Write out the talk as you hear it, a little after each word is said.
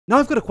Now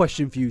I've got a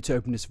question for you to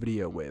open this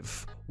video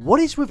with. What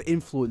is with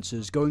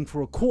influencers going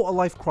through a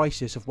quarter-life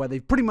crisis of where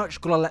they've pretty much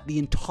got to let the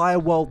entire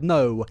world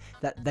know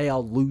that they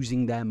are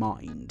losing their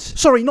mind?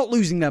 Sorry, not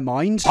losing their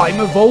mind. I'm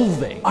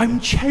evolving. I'm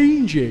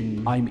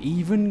changing. I'm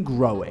even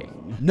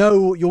growing.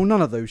 No, you're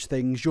none of those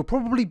things. You're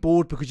probably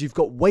bored because you've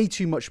got way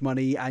too much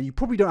money, and you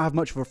probably don't have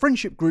much of a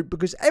friendship group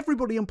because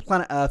everybody on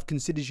planet Earth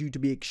considers you to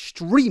be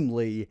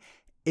extremely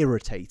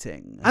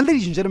irritating. And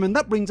ladies and gentlemen,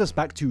 that brings us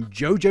back to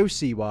Jojo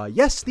Siwa.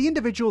 Yes, the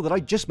individual that I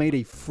just made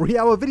a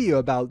 3-hour video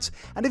about.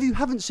 And if you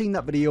haven't seen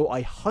that video,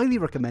 I highly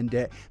recommend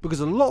it because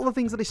a lot of the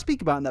things that I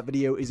speak about in that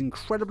video is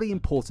incredibly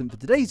important for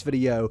today's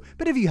video.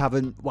 But if you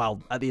haven't,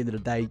 well, at the end of the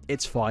day,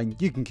 it's fine.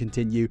 You can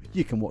continue.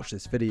 You can watch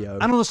this video.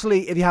 And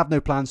honestly, if you have no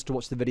plans to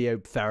watch the video,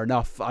 fair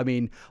enough. I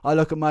mean, I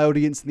look at my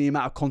audience and the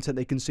amount of content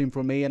they consume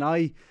from me, and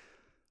I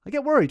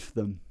get worried for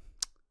them.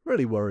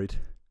 Really worried.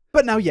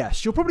 But now,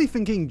 yes, you're probably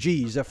thinking,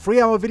 geez, a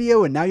 3-hour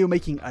video and now you're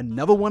making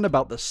another one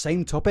about the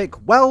same topic?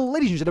 Well,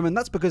 ladies and gentlemen,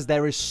 that's because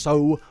there is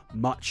so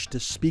much to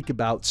speak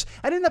about.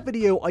 And in that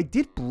video, I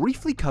did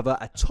briefly cover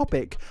a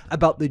topic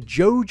about the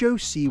Jojo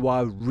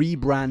Siwa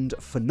rebrand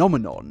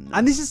phenomenon.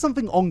 And this is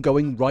something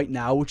ongoing right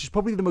now, which is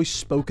probably the most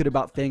spoken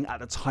about thing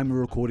at the time of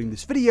recording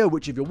this video,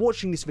 which if you're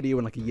watching this video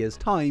in like a year's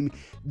time,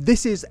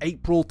 this is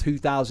April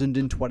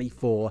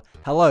 2024.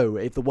 Hello,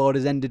 if the world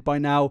has ended by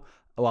now,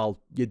 well,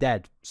 you're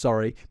dead,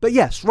 sorry. But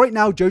yes, right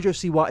now, Jojo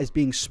Siwa is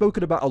being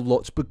spoken about a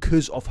lot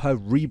because of her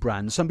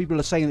rebrand. Some people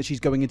are saying that she's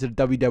going into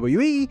the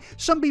WWE.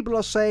 Some people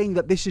are saying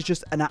that this is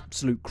just an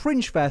absolute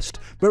cringe fest.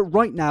 But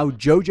right now,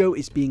 Jojo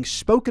is being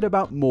spoken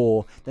about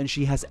more than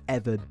she has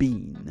ever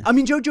been. I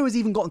mean, Jojo has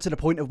even gotten to the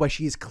point of where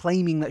she is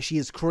claiming that she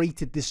has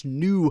created this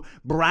new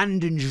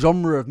brand and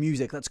genre of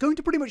music that's going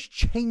to pretty much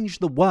change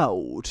the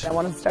world. I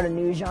wanted to start a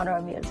new genre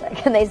of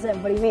music. And they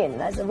said, what do you mean?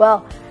 And I said,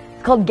 well,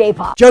 it's called gay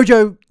pop.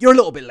 Jojo, you're a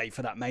little bit late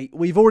for that, mate.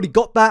 We've already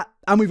got that,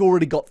 and we've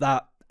already got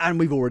that, and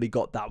we've already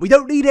got that. We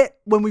don't need it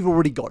when we've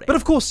already got it. But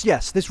of course,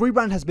 yes, this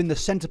rebrand has been the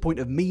center point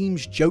of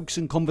memes, jokes,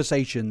 and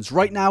conversations.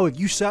 Right now, if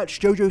you search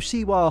Jojo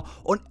Siwa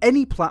on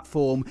any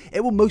platform,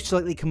 it will most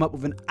likely come up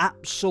with an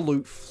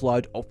absolute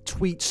flood of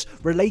tweets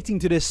relating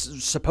to this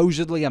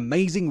supposedly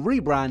amazing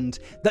rebrand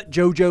that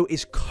Jojo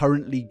is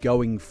currently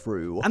going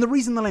through. And the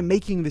reason that I'm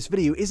making this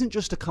video isn't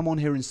just to come on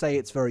here and say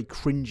it's very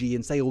cringy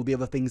and say all the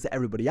other things that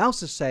everybody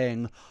else is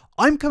saying.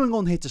 I'm coming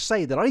on here to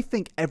say that I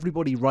think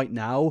everybody right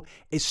now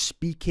is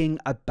speaking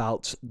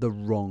about the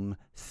wrong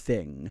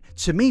thing.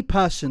 To me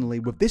personally,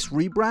 with this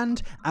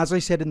rebrand, as I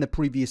said in the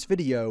previous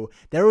video,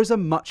 there is a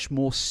much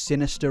more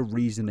sinister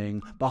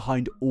reasoning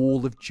behind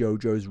all of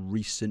Jojo's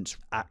recent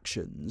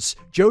actions.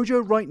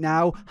 Jojo right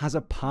now has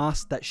a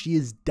past that she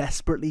is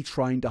desperately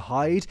trying to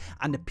hide,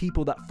 and the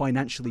people that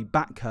financially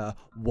back her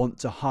want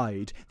to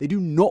hide. They do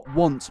not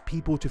want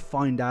people to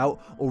find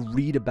out or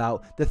read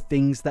about the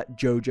things that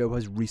Jojo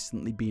has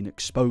recently been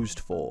exposed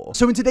for.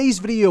 So in today's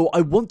video,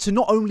 I want to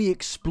not only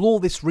explore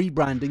this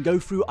rebrand and go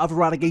through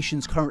other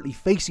allegations currently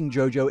facing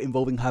Jojo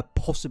involving her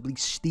possibly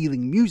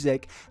stealing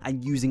music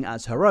and using it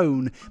as her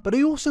own, but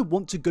I also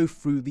want to go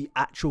through the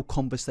actual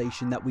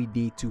conversation that we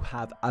need to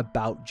have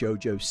about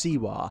Jojo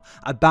Siwa,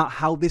 about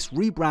how this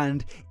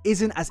rebrand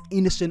isn't as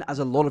innocent as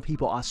a lot of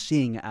people are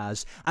seeing it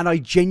as, and I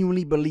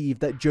genuinely believe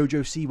that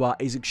Jojo Siwa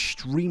is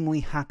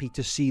extremely happy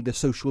to see the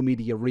social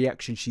media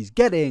reaction she's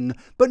getting,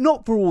 but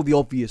not for all the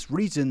obvious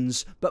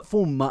reasons, but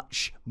for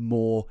much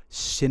more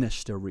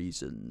sinister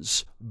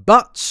reasons.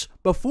 But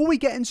before we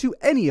get into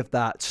any of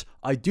that,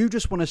 I do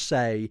just want to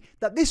say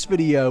that this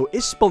video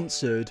is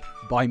sponsored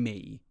by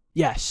me.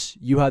 Yes,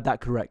 you heard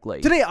that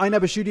correctly. Today at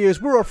iNabber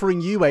Studios, we're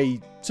offering you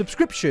a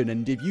subscription,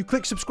 and if you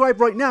click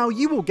subscribe right now,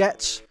 you will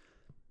get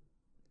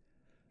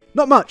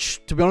not much,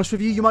 to be honest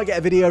with you. You might get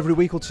a video every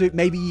week or two,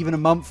 maybe even a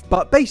month.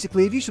 But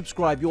basically, if you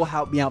subscribe, you'll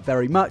help me out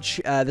very much.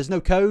 There's no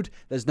code.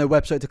 There's no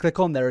website to click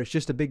on. There is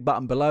just a big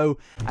button below.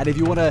 And if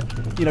you want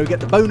to, you know,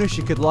 get the bonus,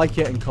 you could like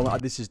it and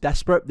comment, this is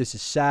desperate, this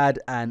is sad,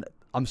 and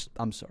I'm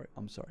sorry.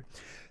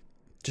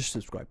 Just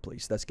subscribe,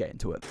 please. Let's get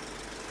into it.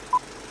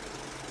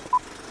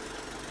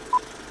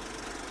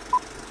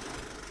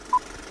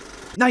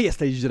 Now,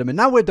 yes, ladies and gentlemen,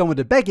 now we're done with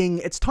the begging,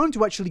 it's time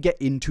to actually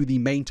get into the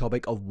main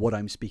topic of what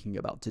I'm speaking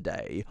about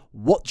today.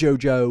 What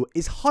Jojo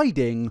is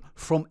hiding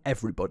from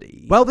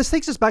everybody. Well, this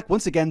takes us back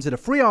once again to the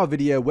 3-hour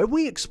video where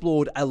we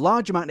explored a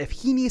large amount of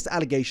heinous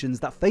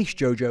allegations that faced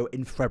Jojo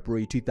in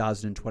February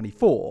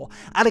 2024.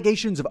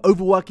 Allegations of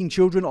overworking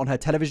children on her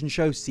television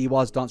show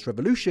SIWA'S Dance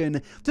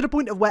Revolution, to the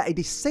point of where a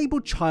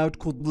disabled child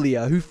called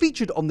Leah, who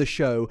featured on the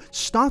show,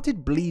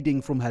 started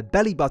bleeding from her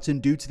belly button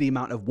due to the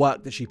amount of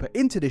work that she put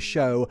into this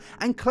show,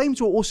 and claimed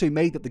were also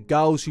made that the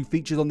girls who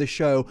featured on this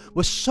show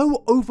were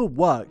so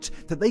overworked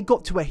that they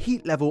got to a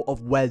heat level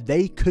of where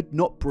they could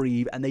not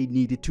breathe and they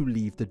needed to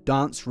leave the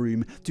dance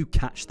room to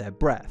catch their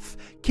breath.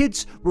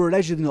 Kids were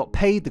allegedly not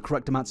paid the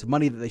correct amounts of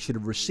money that they should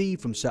have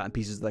received from certain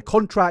pieces of their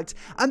contract,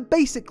 and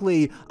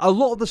basically a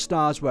lot of the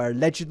stars were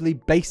allegedly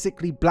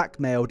basically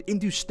blackmailed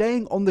into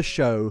staying on the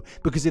show,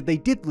 because if they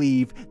did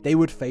leave, they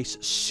would face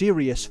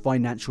serious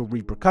financial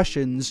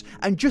repercussions.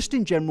 And just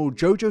in general,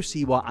 Jojo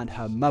Siwa and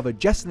her mother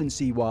Jessalyn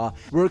Siwa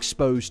were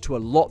exposed to a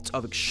lot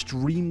of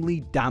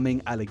extremely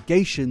damning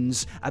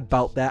allegations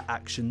about their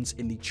actions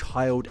in the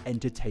child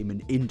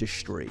entertainment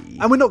industry.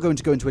 And we're not going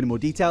to go into any more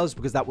details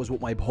because that was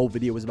what my whole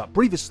video was about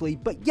previously,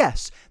 but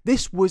yes,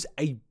 this was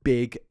a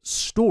big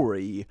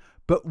story,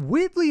 but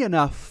weirdly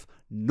enough,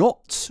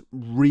 not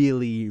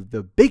really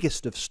the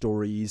biggest of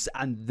stories,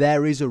 and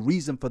there is a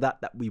reason for that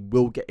we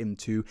will get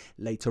into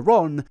later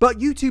on. But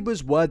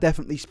YouTubers were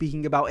definitely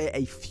speaking about it,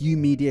 a few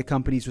media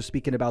companies were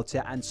speaking about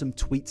it, and some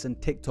tweets and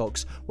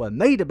TikToks were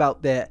made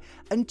about it,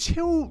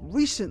 until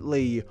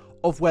recently,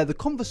 of where the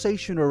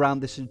conversation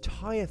around this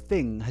entire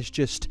thing has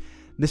just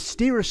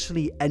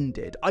mysteriously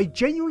ended. I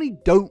genuinely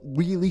don't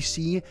really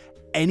see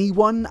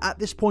anyone at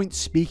this point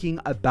speaking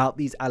about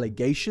these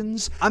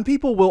allegations, and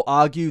people will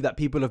argue that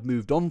people have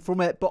moved on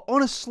from it, but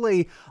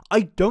honestly,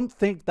 I don't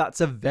think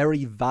that's a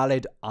very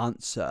valid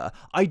answer.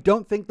 I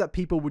don't think that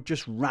people would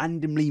just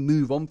randomly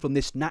move on from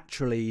this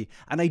naturally,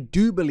 and I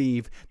do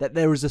believe that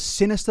there is a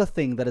sinister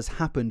thing that has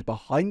happened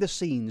behind the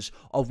scenes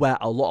of where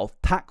a lot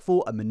of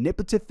tactful and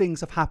manipulative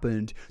things have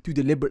happened to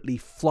deliberately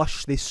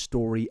flush this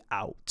story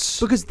out.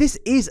 Because this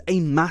is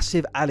a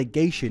massive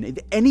allegation. If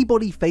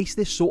anybody faced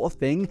this sort of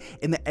thing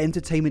in the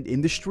entertainment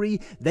industry,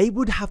 they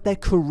would have their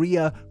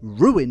career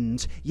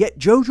ruined. Yet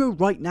Jojo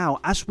right now,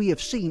 as we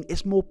have seen,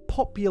 is more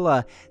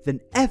popular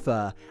than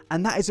ever,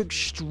 and that is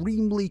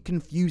extremely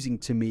confusing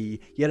to me.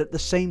 Yet at the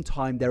same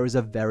time, there is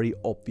a very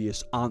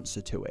obvious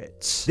answer to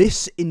it.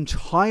 This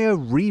entire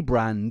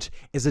rebrand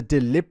is a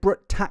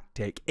deliberate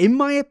tactic, in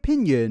my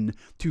opinion,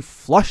 to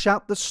flush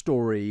out the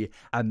story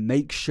and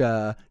make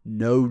sure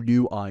no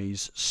new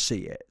eyes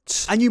see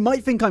it. And you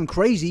might think I'm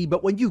crazy,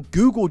 but when you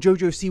Google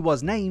Jojo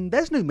Siwa's name,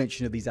 there's no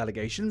mention of these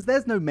allegations.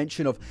 There's no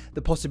mention of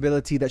the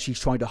possibility that she's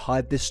trying to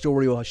hide this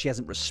story, or she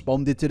hasn't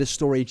responded to the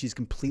story and she's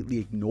completely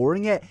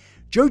ignoring it.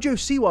 Jojo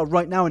Siwa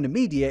right now in the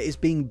media is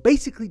being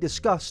basically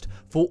discussed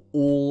for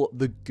all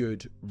the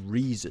good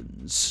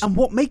reasons. And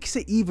what makes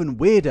it even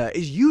weirder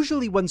is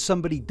usually when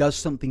somebody does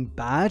something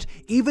bad,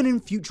 even in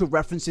future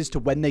references to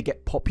when they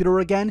get popular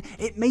again,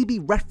 it may be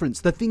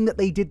referenced. The thing that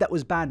they did that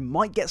was bad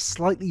might get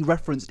slightly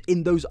referenced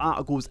in those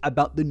articles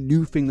about the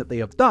new thing that they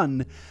have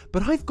done.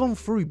 But I've gone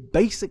through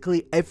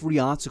basically every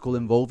article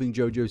involving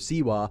Jojo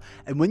Siwa,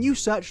 and when you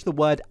search the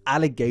word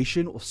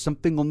allegation or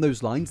something on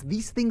those lines,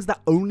 these things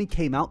that only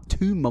came out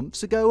 2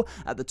 months ago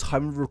at the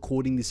time of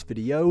recording this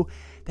video,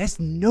 there's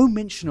no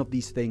mention of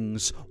these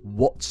things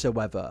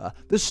whatsoever.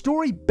 The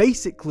story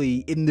basically,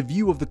 in the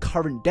view of the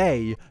current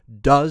day,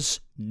 does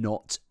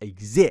not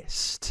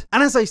exist.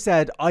 And as I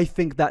said, I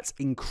think that's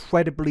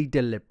incredibly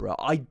deliberate.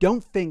 I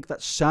don't think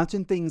that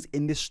certain things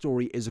in this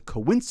story is a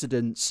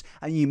coincidence,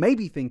 and you may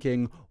be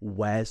thinking,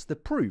 where's the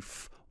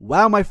proof?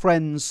 Well, my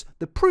friends,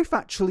 the proof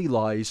actually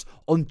lies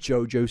on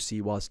Jojo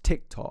Siwa's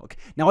TikTok.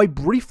 Now, I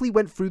briefly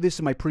went through this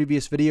in my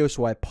previous video,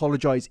 so I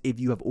apologize if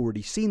you have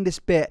already seen this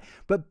bit,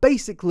 but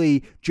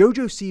basically,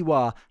 Jojo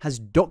Siwa has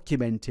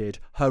documented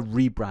her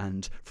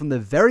rebrand from the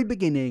very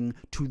beginning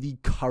to the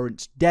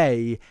current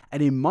day,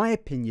 and in my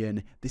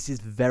opinion, this is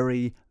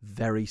very,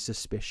 very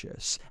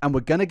suspicious. And we're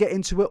gonna get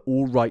into it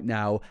all right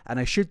now, and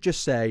I should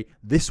just say,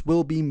 this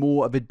will be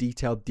more of a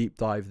detailed deep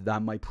dive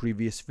than my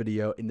previous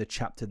video in the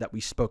chapter that we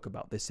spoke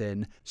about this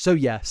in. So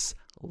yes,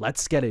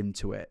 let's get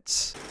into it.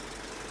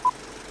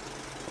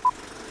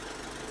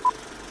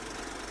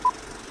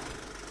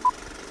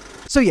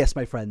 So yes,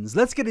 my friends,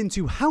 let's get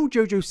into how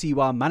Jojo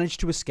Siwa managed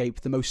to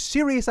escape the most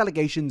serious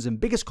allegations and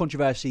biggest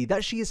controversy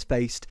that she has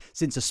faced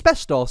since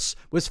asbestos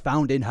was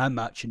found in her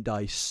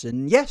merchandise.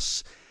 And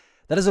yes,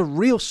 that is a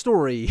real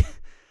story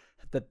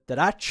that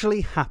actually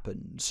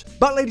happened.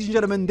 But ladies and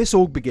gentlemen, this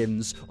all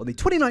begins on the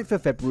 29th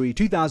of February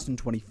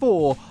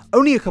 2024,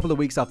 only a couple of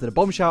weeks after the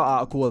bombshell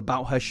article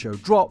about her show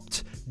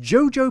dropped.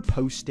 Jojo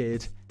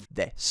posted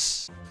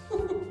this.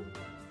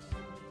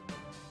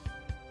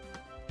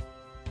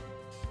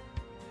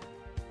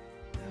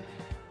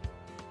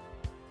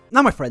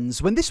 Now, my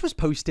friends, when this was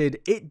posted,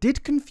 it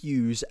did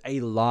confuse a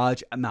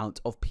large amount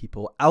of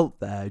people out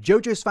there.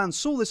 Jojo's fans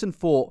saw this and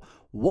thought,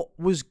 what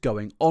was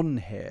going on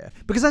here?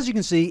 Because as you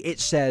can see, it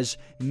says,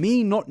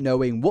 me not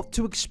knowing what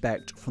to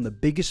expect from the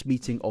biggest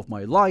meeting of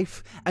my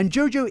life, and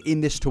Jojo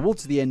in this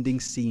towards the ending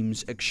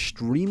seems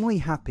extremely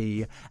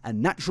happy,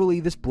 and naturally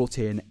this brought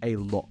in a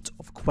lot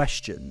of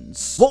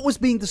questions. What was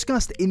being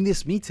discussed in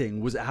this meeting?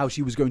 Was it how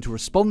she was going to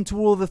respond to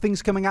all of the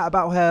things coming out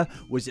about her?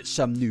 Was it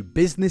some new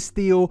business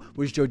deal?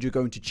 Was Jojo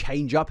going to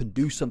change up and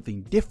do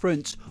something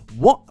different?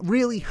 What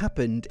really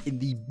happened in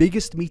the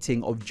biggest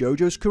meeting of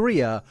Jojo's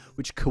career,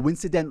 which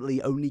coincidentally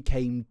actually only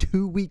came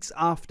 2 weeks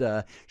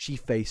after she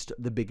faced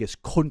the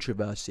biggest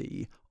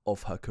controversy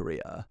of her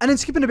career. And then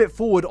skipping a bit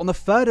forward, on the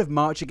 3rd of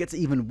March, it gets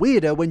even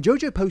weirder when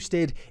Jojo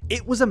posted,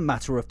 "It was a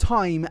matter of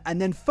time,"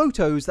 and then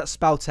photos that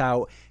spout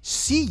out,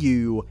 "See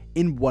you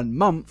in 1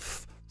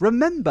 month.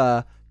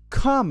 Remember,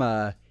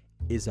 karma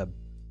is a..."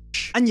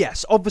 And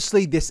yes,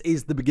 obviously this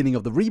is the beginning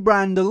of the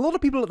rebrand. A lot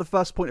of people at the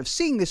first point of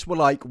seeing this were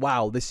like,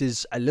 wow, this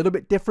is a little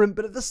bit different,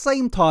 but at the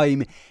same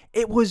time,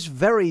 it was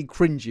very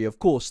cringy, of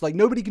course. Like,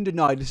 nobody can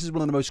deny this is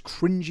one of the most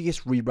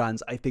cringiest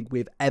rebrands I think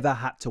we've ever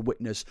had to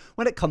witness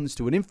when it comes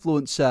to an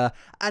influencer.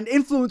 And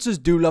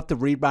influencers do love to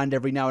rebrand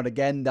every now and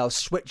again. They'll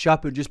switch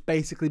up and just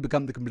basically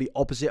become the complete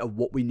opposite of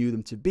what we knew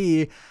them to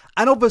be.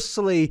 And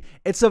obviously,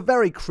 it's a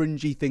very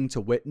cringy thing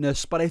to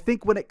witness, but I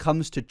think when it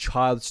comes to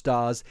child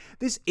stars,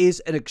 this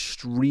is an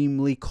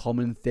extremely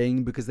common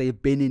thing because they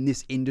have been in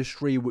this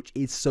industry which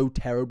is so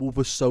terrible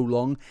for so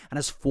long and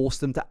has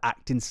forced them to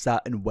act in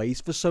certain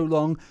ways for so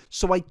long.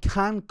 So I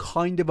can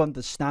kind of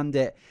understand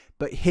it,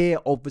 but here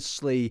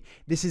obviously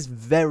this is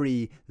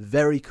very,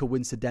 very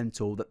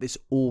coincidental that this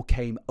all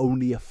came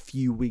only a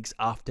few weeks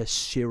after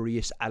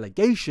serious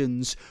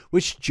allegations,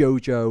 which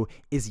Jojo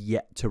is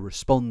yet to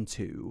respond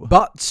to.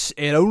 But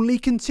it only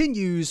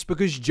continues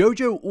because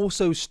Jojo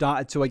also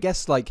started to, I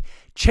guess, like,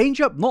 change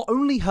up not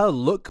only her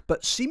look,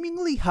 but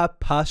seemingly her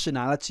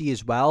personality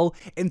as well.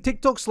 In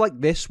TikToks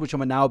like this, which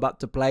I'm now about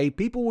to play,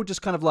 people were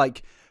just kind of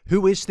like,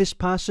 who is this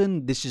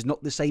person? This is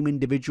not the same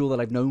individual that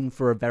I've known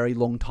for a very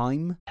long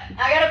time.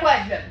 I got a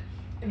question.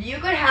 If you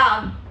could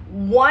have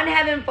one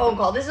heaven phone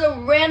call, this is a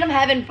random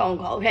heaven phone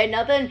call, okay?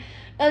 Nothing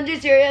too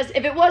serious.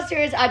 If it was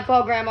serious, I'd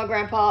call grandma,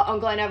 grandpa,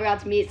 uncle I never got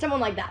to meet,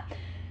 someone like that.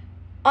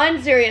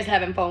 Unserious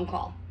heaven phone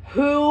call.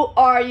 Who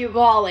are you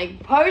calling?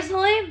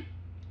 Personally,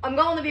 I'm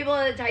calling the people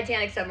in the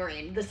Titanic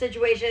submarine. The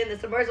situation, the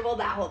submersible,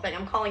 that whole thing.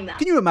 I'm calling them.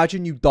 Can you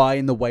imagine you die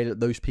in the way that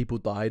those people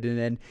died, and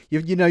then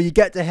you know you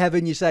get to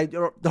heaven, you say,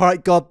 "All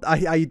right, God,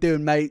 how you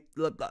doing, mate?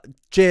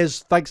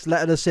 Cheers, thanks for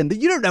letting us in."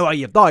 But you don't know how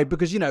you've died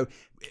because, you know,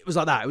 it was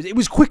like that. It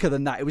was quicker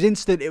than that. It was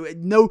instant.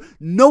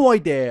 No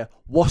idea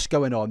what's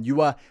going on. You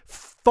were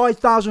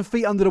 5,000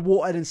 feet under the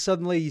water, and then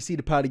suddenly you see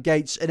the pearly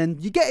gates, and then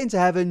you get into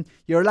heaven.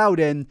 You're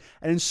allowed in,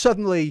 and then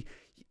suddenly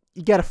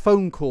you get a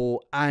phone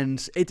call,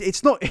 and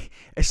it's not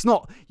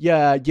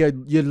your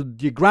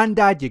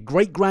granddad, your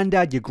great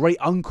granddad, your great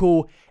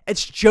uncle.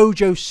 It's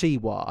Jojo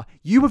Siwa.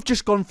 You have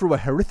just gone through a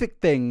horrific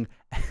thing,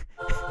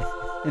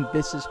 and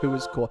this is who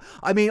is called.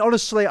 I mean,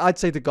 honestly, I'd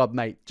say to God,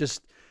 mate,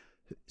 just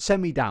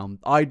send me down.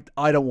 I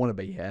don't want to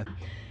be here.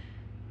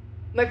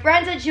 My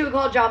friend said she would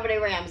call John Benet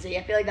Ramsey.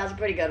 I feel like that's a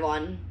pretty good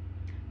one.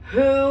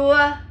 Who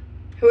are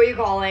you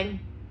calling?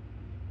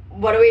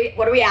 What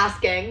are we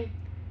asking?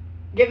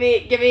 Give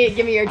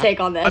me your take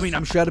on this. I mean,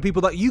 I'm sure the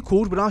people that you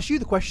called would ask you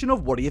the question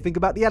of, what do you think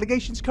about the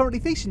allegations currently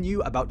facing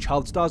you about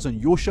child stars on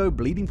your show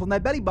bleeding from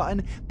their belly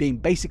button, being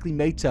basically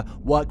made to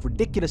work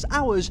ridiculous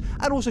hours,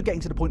 and also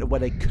getting to the point of where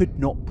they could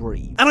not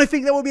breathe? And I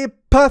think that would be a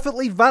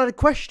perfectly valid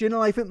question,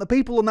 and I think the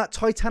people on that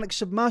Titanic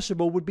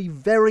submersible would be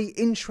very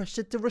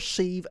interested to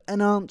receive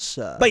an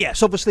answer. But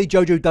yes, obviously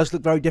Jojo does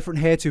look very different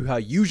here to her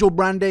usual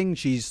branding.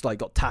 She's like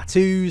got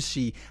tattoos,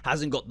 she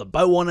hasn't got the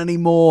bow on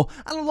anymore,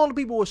 and a lot of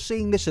people were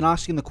seeing this and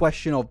asking the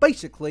question of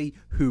basically,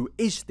 who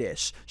is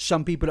this?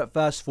 Some people at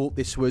first thought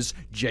this was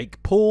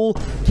Jake Paul,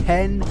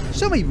 Ken,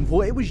 some even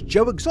thought it was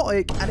Joe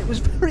Exotic, and it was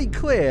very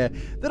clear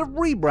that a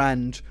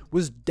rebrand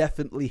was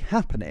definitely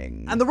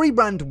happening. And the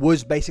rebrand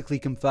was basically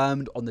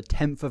confirmed on the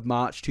 10th of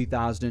March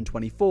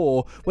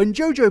 2024 when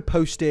Jojo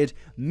posted,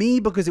 "Me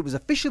because it was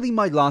officially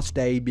my last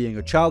day being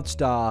a child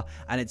star,"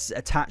 and it's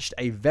attached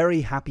a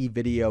very happy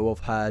video of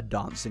her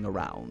dancing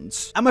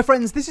around. And my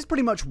friends, this is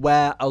pretty much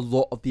where a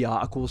lot of the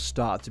articles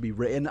start to be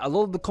written. A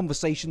lot of the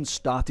conversations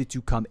started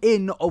to come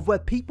in of where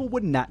people were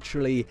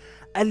naturally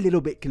a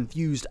little bit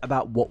confused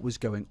about what was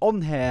going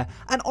on here,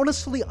 and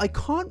honestly, I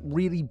can't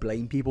really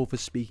blame people for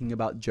speaking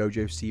about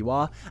Jojo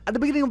Siwa. At the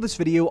beginning of this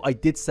video, I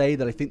did say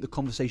that I think the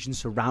conversation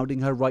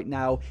surrounding her right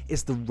now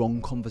is the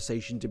wrong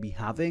conversation to be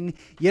having,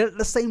 yet at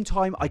the same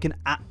time, I can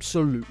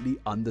absolutely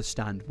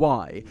understand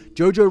why.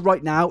 Jojo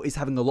right now is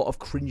having a lot of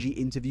cringy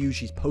interviews,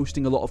 she's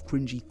posting a lot of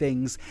cringy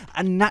things,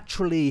 and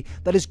naturally,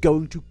 that is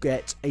going to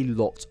get a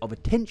lot of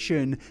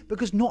attention,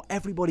 because not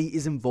everybody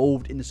is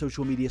involved in the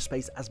social media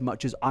space as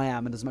much as I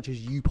am, and as much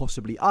as you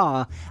possibly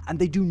are, and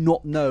they do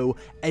not know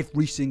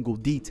every single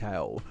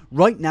detail.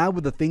 Right now,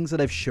 with the things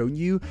that I've shown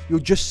you, you're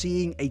just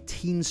seeing a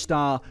teen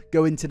star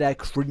go into their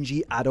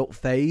cringy adult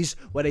phase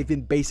where they've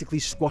been basically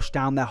squashed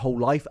down their whole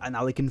life and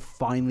now they can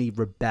finally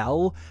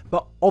rebel.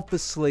 But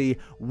obviously,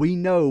 we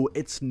know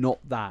it's not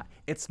that.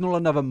 It's not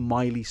another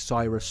Miley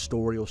Cyrus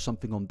story or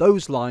something on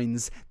those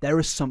lines. There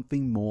is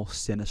something more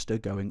sinister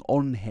going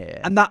on here.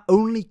 And that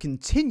only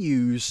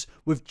continues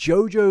with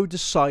Jojo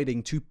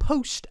deciding to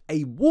post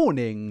a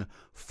warning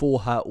for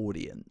her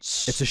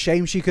audience. It's a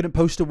shame she couldn't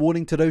post a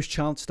warning to those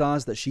child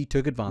stars that she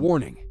took advantage of.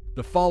 Warning: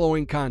 the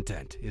following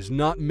content is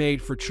not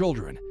made for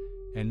children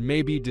and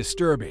may be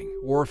disturbing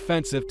or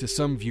offensive to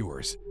some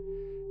viewers.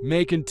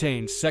 May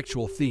contain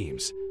sexual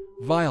themes,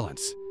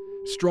 violence,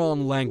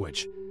 strong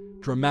language,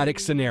 dramatic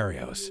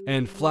scenarios,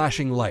 and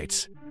flashing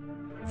lights.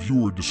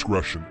 Viewer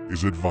discretion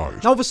is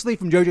advised. Now, obviously,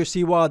 from Jojo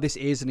Siwa, this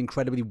is an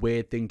incredibly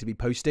weird thing to be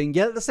posting,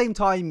 yet at the same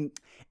time,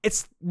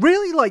 it's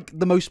really like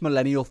the most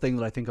millennial thing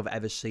that I think I've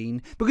ever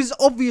seen, because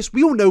it's obvious,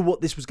 we all know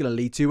what this was going to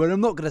lead to, and I'm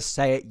not going to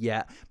say it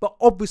yet, but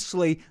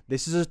obviously,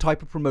 this is a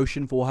type of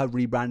promotion for her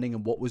rebranding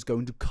and what was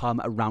going to come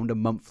around a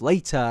month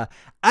later,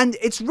 and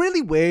it's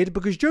really weird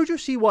because Jojo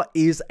Siwa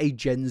is a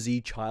Gen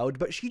Z child,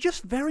 but she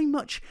just very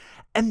much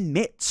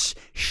emits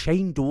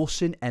Shane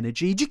Dawson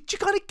energy. Do you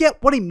kind of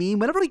get what I mean?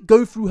 Whenever I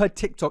go through her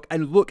TikTok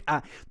and look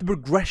at the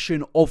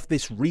progression of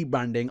this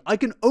rebranding, I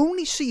can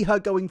only see her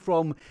going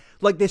from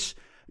like this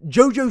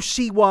Jojo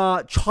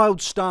Siwa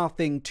child star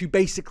thing to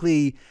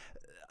basically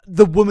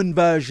the woman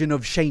version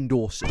of Shane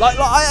Dawson. Like,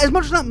 as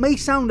much as that may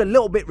sound a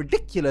little bit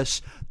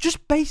ridiculous,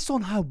 just based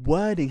on her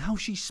wording, how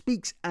she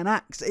speaks and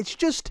acts, it's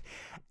just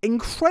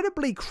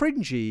incredibly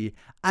cringy,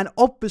 and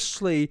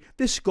obviously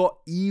this got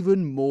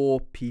even more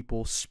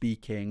people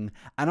speaking,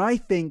 and I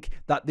think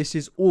that this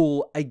is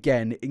all,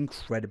 again,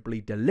 incredibly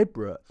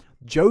deliberate.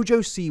 Jojo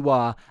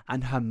Siwa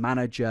and her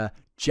manager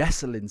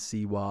Jessalyn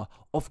Siwa,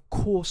 of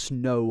course,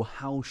 know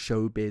how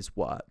showbiz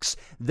works.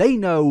 They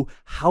know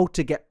how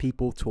to get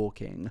people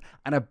talking,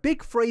 and a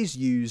big phrase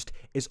used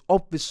is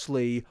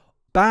obviously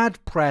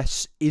bad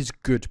press is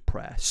good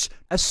press,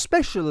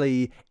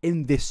 especially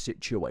in this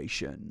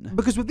situation.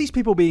 Because with these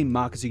people being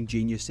marketing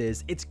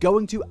geniuses, it's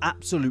going to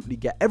absolutely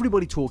get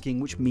everybody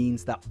talking, which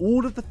means that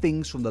all of the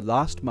things from the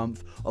last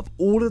month of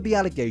all of the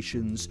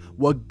allegations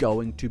were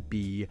going to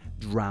be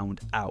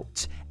drowned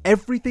out.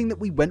 Everything that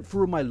we went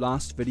through in my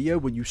last video,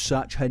 when you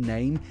search her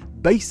name,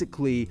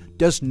 basically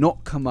does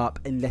not come up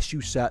unless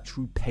you search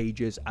through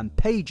pages and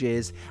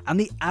pages, and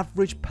the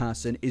average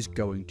person is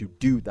going to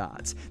do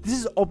that. This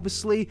is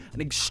obviously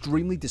an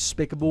extremely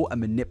despicable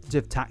and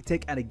manipulative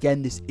tactic, and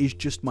again, this is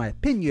just my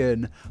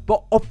opinion,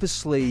 but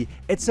obviously,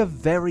 it's a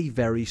very,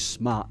 very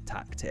smart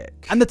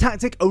tactic. And the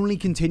tactic only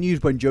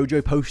continued when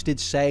Jojo posted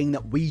saying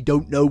that we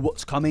don't know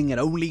what's coming and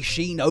only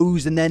she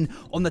knows, and then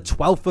on the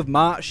 12th of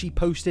March, she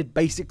posted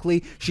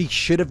basically she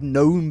should have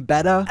known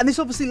better. And this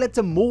obviously led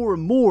to more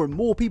and more and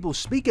more people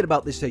speaking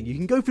about this thing. You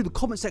can go through the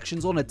comment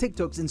sections on her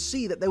TikToks and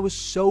see that there were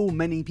so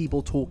many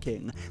people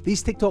talking.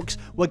 These TikToks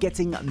were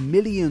getting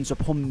millions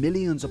upon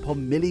millions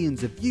upon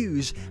millions of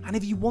views, and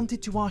if you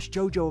wanted to ask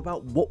Jojo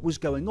about what was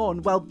going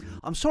on, well,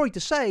 I'm sorry to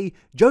say,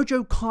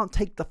 Jojo can't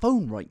take the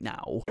phone right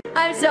now.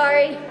 I'm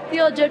sorry. The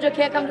old Jojo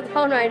can't come to the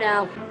phone right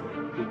now.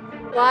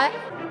 What?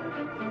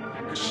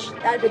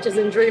 That bitch is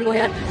in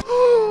dreamland.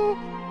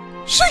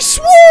 She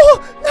swore!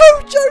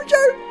 No,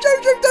 Jojo!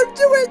 Jojo, don't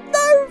do it!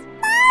 No!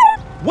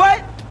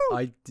 What?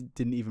 I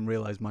didn't even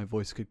realize my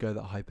voice could go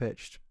that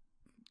high-pitched.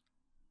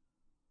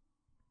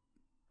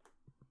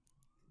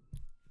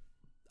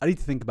 I need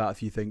to think about a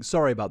few things.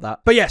 Sorry about that.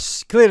 But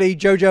yes, clearly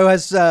Jojo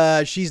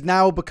has, she's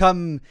now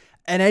become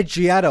an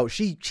edgy adult.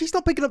 She's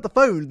not picking up the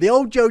phone. The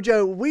old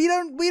Jojo, we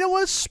don't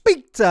want to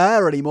speak to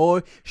her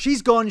anymore.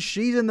 She's gone.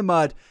 She's in the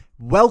mud.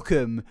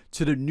 Welcome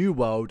to the new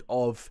world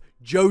of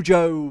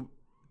Jojo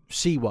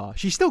Siwa.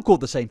 She's still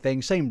called the same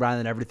thing, same brand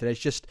and everything. It's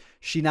just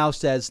she now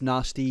says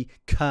nasty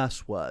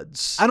curse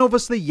words. And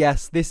obviously,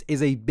 yes, this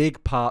is a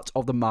big part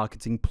of the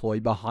marketing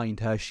ploy behind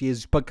her. She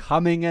is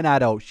becoming an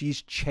adult.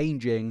 She's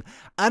changing.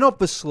 And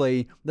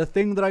obviously, the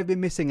thing that I've been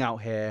missing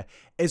out here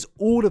is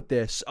all of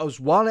this, as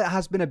while it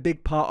has been a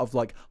big part of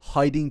like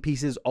hiding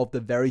pieces of the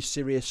very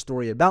serious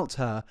story about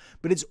her,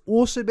 but it's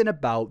also been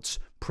about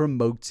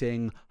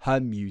promoting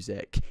her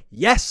music.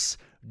 Yes!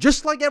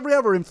 Just like every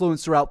other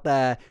influencer out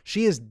there,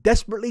 she is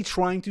desperately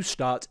trying to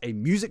start a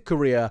music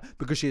career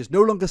because she is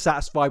no longer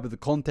satisfied with the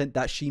content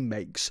that she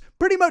makes.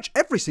 Pretty much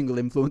every single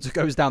influencer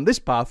goes down this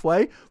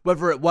pathway,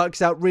 whether it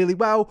works out really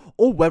well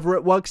or whether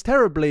it works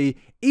terribly.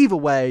 Either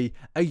way,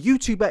 a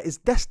YouTuber is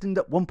destined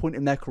at one point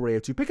in their career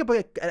to pick up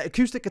an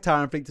acoustic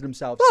guitar and think to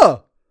themselves,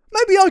 oh,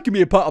 maybe I can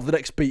be a part of the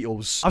next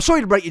Beatles. I'm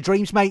sorry to break your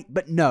dreams, mate,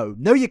 but no,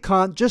 you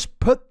can't. Just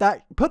put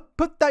that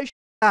shit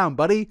down,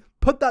 buddy.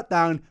 Put that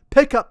down,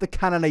 pick up the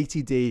Canon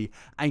 80D,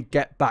 and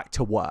get back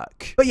to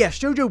work. But yes,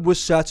 Jojo was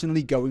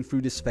certainly going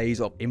through this phase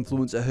of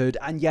influencerhood,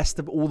 and yes,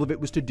 all of it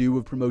was to do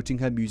with promoting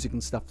her music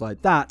and stuff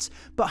like that,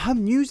 but her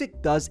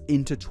music does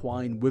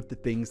intertwine with the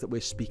things that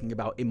we're speaking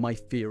about in my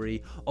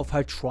theory of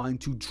her trying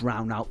to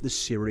drown out the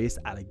serious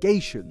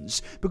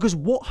allegations. Because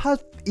what her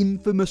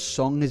infamous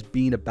song has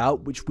been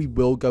about, which we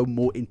will go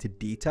more into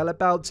detail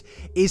about,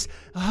 is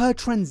her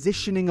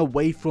transitioning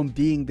away from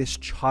being this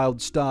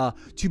child star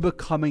to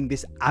becoming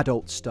this adult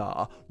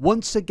star.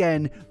 Once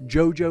again,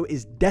 Jojo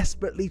is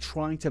desperately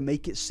trying to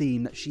make it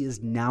seem that she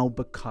is now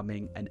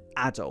becoming an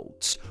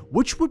adult,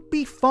 which would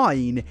be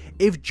fine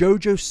if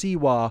Jojo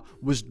Siwa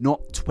was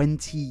not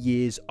 20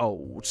 years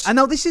old. And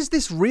now this is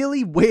this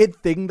really weird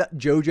thing that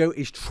Jojo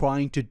is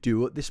trying to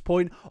do at this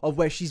point, of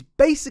where she's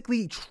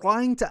basically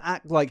trying to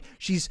act like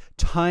she's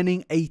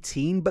turning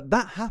 18, but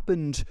that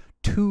happened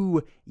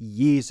 2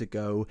 years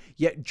ago.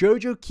 Yet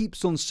Jojo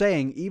keeps on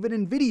saying, even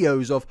in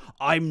videos of,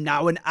 I'm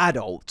now an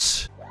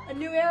adult. A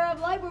new era of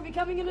life, we're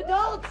becoming an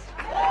adult.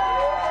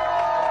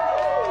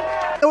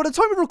 Now, at the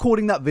time of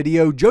recording that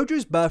video,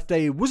 Jojo's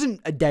birthday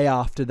wasn't a day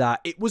after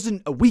that, it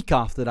wasn't a week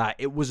after that,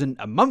 it wasn't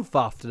a month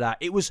after that,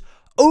 it was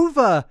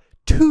over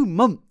 2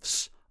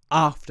 months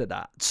after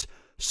that.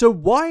 So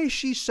why is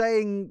she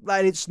saying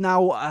that it's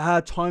now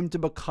her time to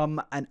become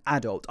an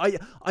adult?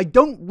 I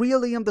don't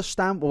really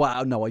understand.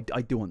 Well, no,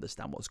 I do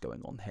understand what's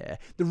going on here.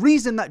 The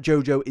reason that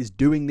Jojo is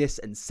doing this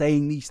and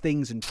saying these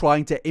things and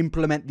trying to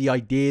implement the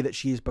idea that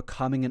she is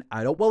becoming an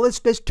adult, well,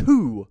 there's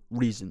 2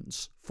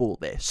 reasons for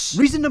this.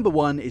 Reason number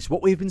 1 is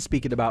what we've been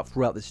speaking about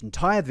throughout this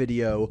entire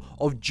video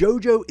of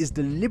Jojo is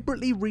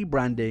deliberately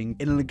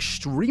rebranding in an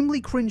extremely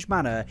cringe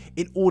manner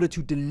in order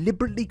to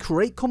deliberately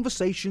create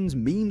conversations,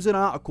 memes, and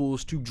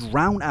articles to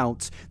drown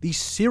out these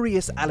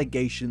serious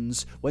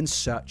allegations when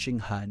searching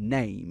her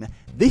name.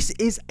 This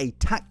is a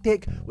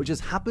tactic which has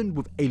happened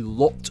with a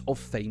lot of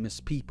famous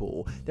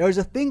people. There is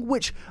a thing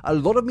which a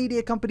lot of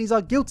media companies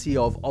are guilty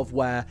of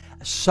where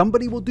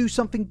somebody will do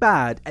something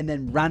bad and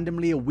then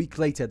randomly a week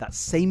later that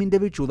same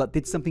individual that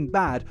did something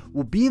bad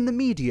will be in the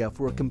media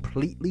for a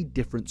completely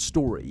different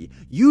story.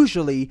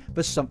 Usually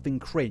for something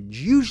cringe,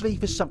 usually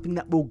for something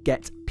that will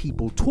get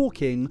people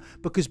talking,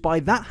 because by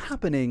that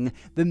happening,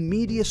 the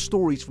media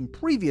stories from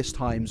previous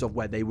times of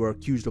where they were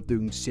accused of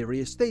doing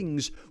serious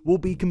things will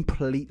be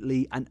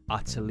completely and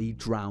utterly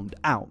drowned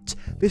out.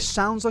 This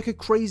sounds like a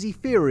crazy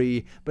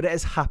theory, but it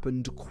has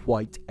happened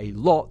quite a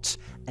lot.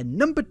 And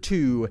number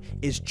 2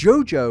 is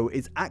Jojo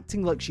is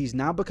acting like she's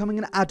now becoming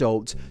an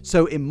adult,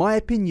 so in my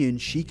opinion,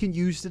 she can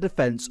use the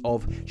defense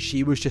of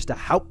she was just a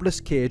helpless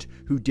kid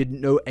who didn't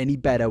know any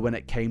better when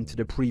it came to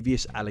the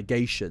previous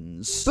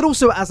allegations. But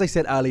also, as I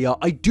said earlier,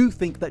 I do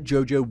think that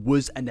Jojo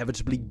was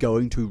inevitably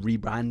going to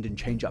rebrand and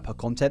change up her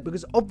content,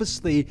 because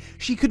obviously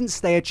she couldn't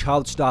stay a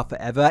child star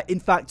forever. In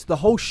fact, the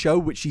whole show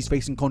which she's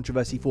facing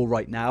controversy for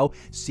right now,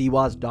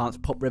 SIWA'S Dance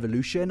Pop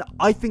Revolution,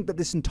 I think that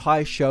this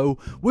entire show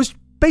was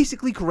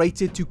basically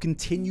created to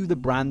continue the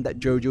brand that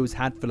Jojo's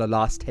had for the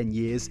last 10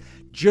 years,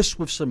 just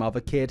with some other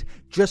kid,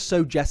 just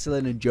so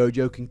Jesselyn and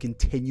Jojo can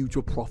continue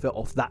to profit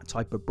off that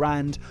type of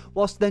brand,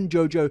 whilst then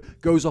Jojo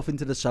goes off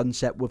into the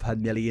sunset with her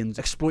millions,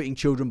 exploiting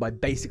children by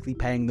basically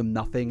paying them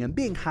nothing and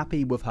being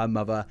happy with her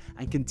mother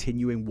and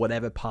continuing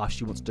whatever path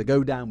she wants to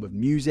go down with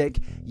music.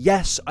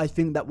 Yes, I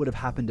think that would have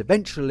happened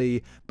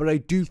eventually, but I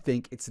do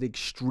think it's an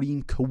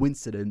extreme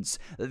coincidence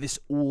that this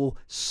all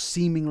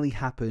seemingly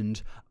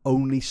happened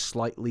only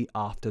slightly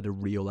after the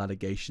real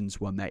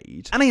allegations were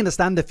made. And I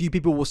understand a few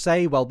people will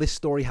say, well, this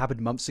story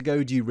happened months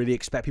ago, do you really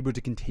expect people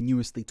to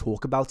continuously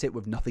talk about it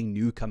with nothing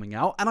new coming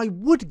out? And I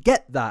would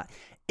get that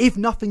if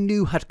nothing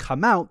new had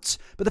come out,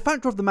 but the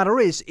fact of the matter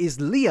is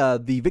Leah,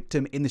 the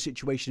victim in the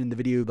situation in the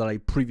video that I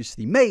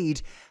previously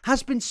made,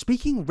 has been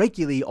speaking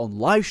regularly on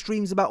live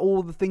streams about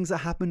all the things that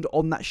happened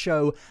on that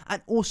show,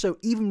 and also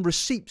even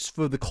receipts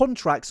for the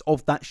contracts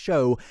of that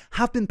show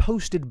have been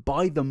posted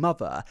by the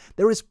mother.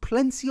 There is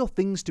plenty of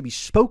things to be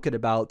spoken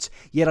about,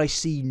 yet I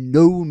see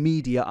no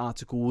media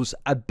articles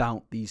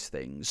about these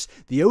things.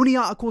 The only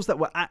articles that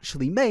were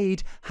actually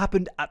made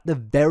happened at the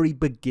very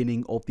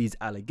beginning of these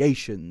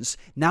allegations.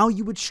 Now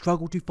you would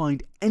struggle to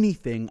find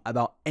anything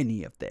about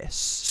any of this.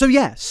 So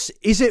yes,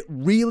 is it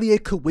really a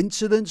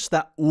coincidence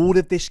that all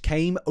of this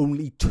came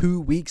only 2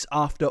 weeks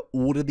after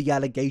all of the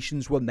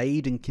allegations were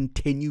made and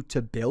continued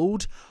to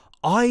build?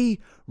 I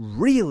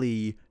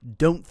really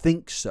don't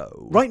think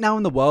so. Right now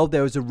in the world,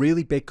 there is a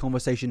really big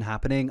conversation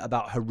happening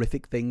about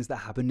horrific things that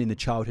happened in the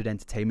childhood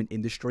entertainment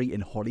industry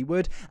in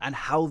Hollywood, and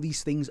how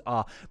these things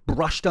are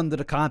brushed under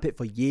the carpet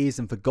for years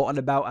and forgotten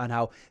about, and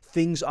how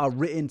things are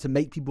written to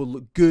make people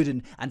look good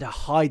and to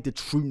hide the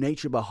true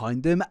nature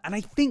behind them. And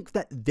I think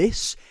that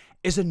this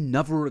is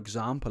another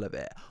example of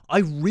it. I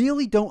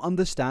really don't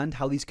understand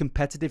how these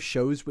competitive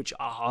shows, which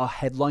are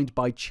headlined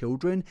by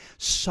children,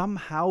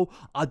 somehow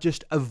are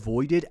just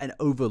avoided and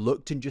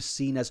overlooked and just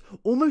seen as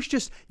almost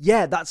just,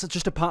 yeah, that's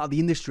just a part of the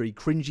industry,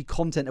 cringy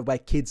content of where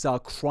kids are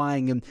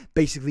crying and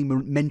basically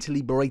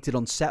mentally berated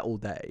on set all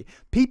day.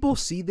 People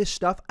see this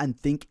stuff and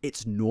think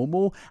it's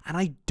normal, and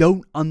I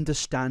don't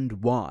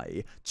understand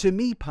why. To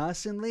me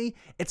personally,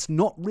 it's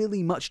not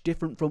really much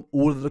different from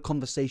all of the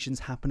conversations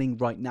happening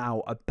right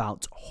now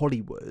about Hollywood.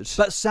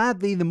 But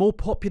sadly, the more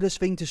populous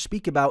thing to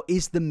speak about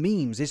is the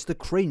memes, is the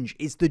cringe,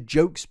 is the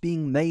jokes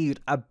being made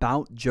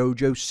about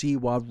Jojo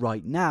Siwa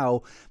right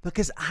now,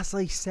 because as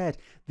I said,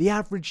 the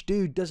average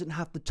dude doesn't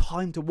have the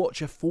time to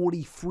watch a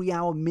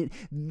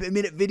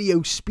 43-minute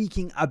video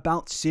speaking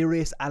about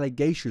serious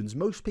allegations.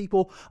 Most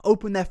people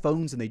open their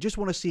phones and they just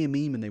want to see a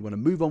meme and they want to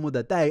move on with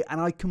their day,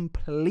 and I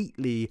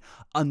completely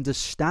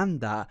understand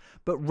that.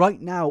 But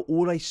right now,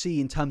 all I see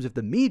in terms of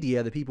the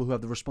media, the people who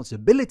have the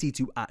responsibility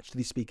to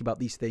actually speak about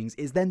these things,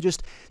 is then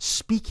just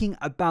speaking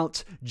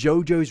about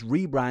Jojo's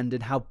rebrand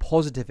and how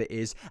positive it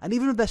is. And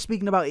even if they're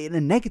speaking about it in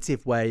a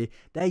negative way,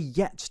 they're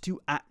yet to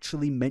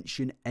actually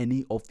mention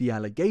any of the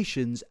allegations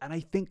allegations, and I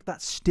think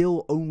that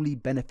still only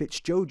benefits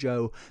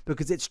Jojo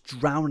because it's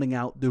drowning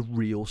out the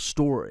real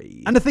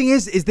story. And the thing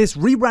is this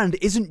rebrand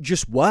isn't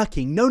just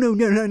working. No.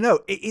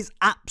 It is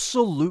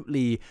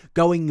absolutely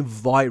going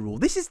viral.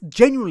 This is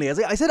genuinely, as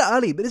I said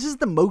earlier, but this is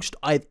the most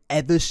I've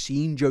ever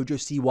seen Jojo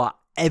Siwa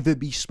ever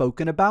be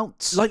spoken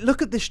about. Like,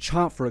 look at this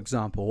chart, for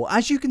example.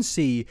 As you can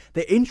see,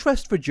 the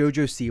interest for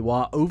Jojo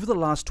Siwa over the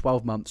last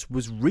 12 months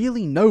was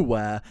really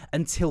nowhere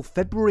until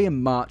February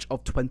and March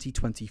of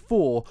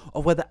 2024,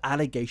 of where the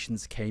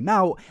allegations came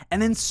out,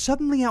 and then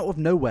suddenly out of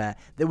nowhere,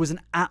 there was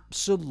an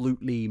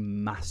absolutely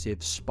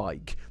massive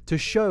spike to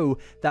show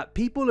that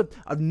people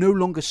are no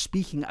longer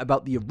speaking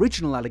about the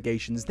original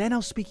allegations. They're now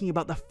speaking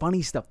about the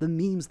funny stuff, the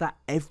memes that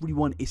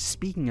everyone is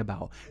speaking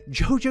about.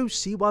 Jojo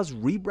Siwa's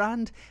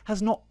rebrand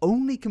has not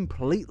only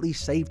completely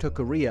saved her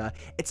career,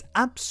 it's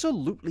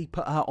absolutely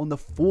put her on the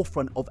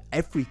forefront of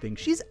everything.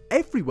 She's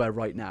everywhere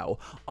right now.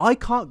 I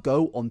can't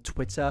go on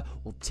Twitter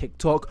or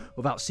TikTok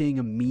without seeing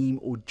a meme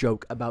or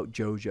joke about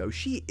Jojo.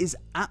 She is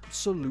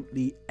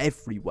absolutely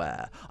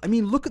everywhere. I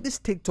mean, look at this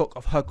TikTok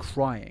of her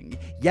crying.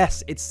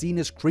 Yes, it's seen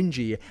as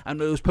cringy,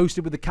 and it was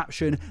posted with the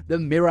caption, "The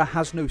mirror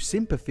has no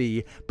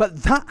sympathy,"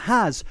 but that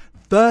has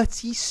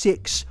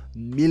 36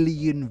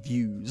 million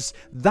views.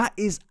 That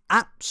is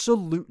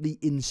absolutely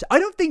insane. I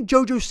don't think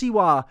Jojo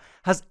Siwa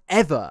has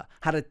ever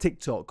had a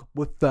TikTok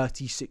with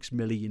 36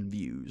 million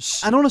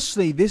views. And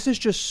honestly, this is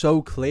just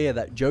so clear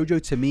that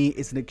Jojo, to me,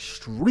 is an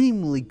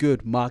extremely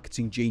good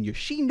marketing genius.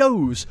 She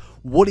knows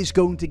what is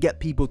going to get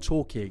people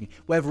talking,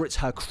 whether it's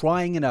her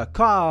crying in her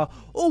car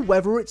or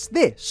whether it's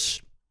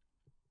this.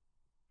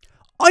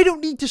 I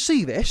don't need to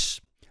see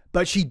this,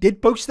 but she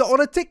did post it on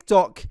a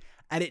TikTok,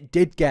 and it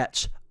did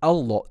get a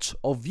lot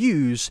of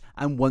views,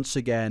 and once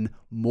again,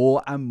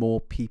 more and more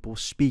people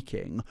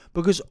speaking,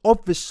 because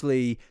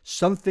obviously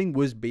something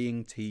was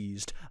being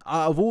teased.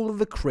 Out of all of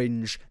the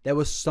cringe, there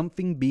was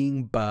something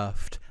being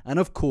birthed, and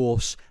of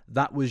course,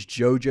 that was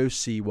Jojo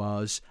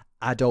Siwa's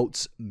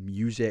adult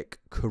music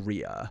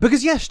career.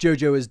 Because yes,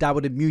 Jojo has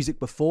dabbled in music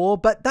before,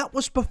 but that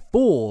was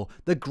before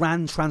the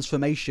grand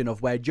transformation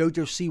of where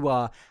Jojo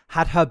Siwa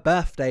had her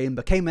birthday and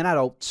became an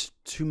adult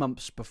 2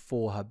 months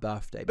before her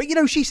birthday. But you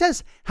know, she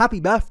says happy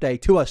birthday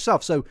to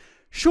herself, so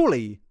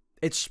surely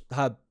it's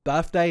her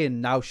birthday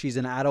and now she's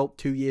an adult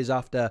 2 years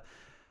after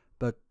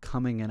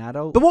becoming an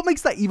adult. But what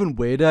makes that even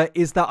weirder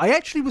is that I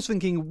actually was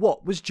thinking,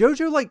 what, was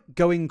Jojo like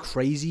going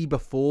crazy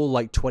before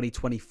like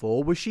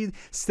 2024? Was she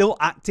still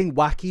acting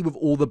wacky with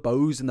all the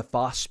bows and the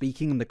fast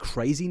speaking and the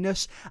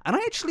craziness? And I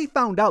actually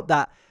found out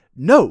that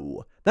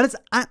no, that is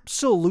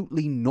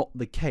absolutely not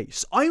the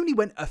case. I only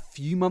went a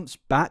few months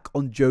back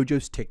on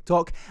Jojo's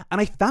TikTok and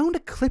I found a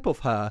clip of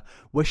her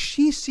where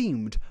she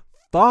seemed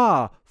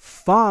far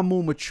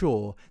more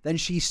mature than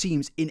she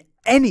seems in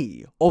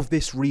any of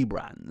this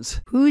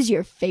rebrand. Who's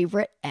your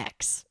favorite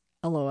ex?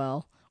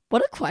 LOL.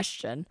 What a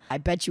question. I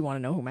bet you want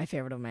to know who my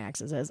favorite of my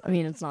exes is. I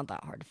mean, it's not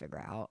that hard to figure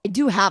out. I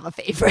do have a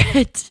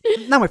favorite.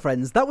 Now, my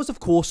friends, that was of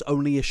course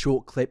only a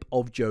short clip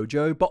of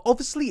Jojo, but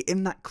obviously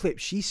in that clip,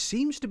 she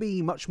seems to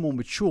be much more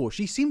mature.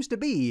 She seems to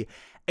be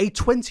a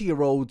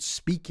 20-year-old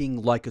speaking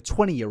like a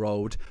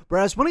 20-year-old,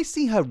 whereas when I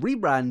see her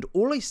rebrand,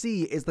 all I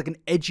see is like an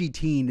edgy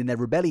teen in their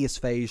rebellious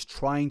phase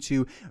trying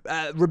to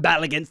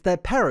rebel against their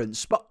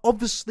parents. But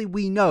obviously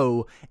we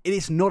know it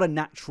is not a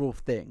natural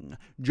thing.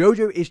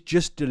 Jojo is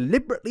just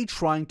deliberately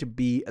trying to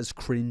be as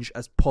cringe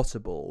as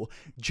possible.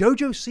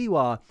 Jojo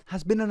Siwa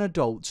has been an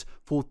adult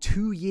for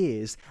 2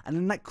 years, and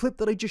in that clip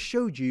that I just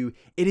showed you,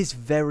 it is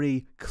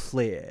very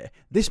clear.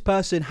 This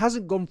person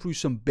hasn't gone through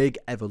some big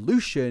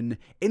evolution.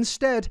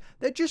 Instead,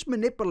 they're just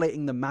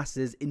manipulating the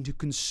masses into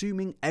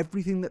consuming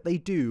everything that they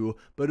do,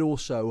 but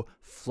also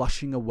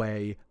flushing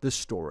away the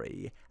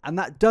story. And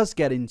that does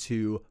get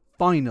into,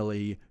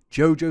 finally,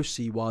 Jojo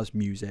Siwa's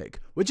music,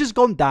 which has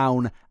gone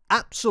down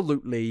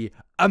absolutely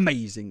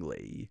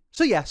amazingly.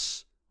 So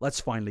yes, let's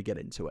finally get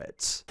into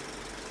it.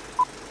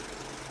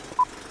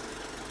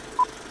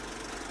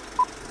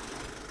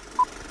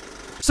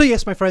 So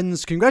yes, my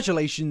friends,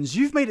 congratulations,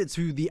 you've made it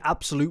to the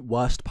absolute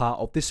worst part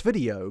of this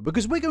video,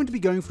 because we're going to be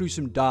going through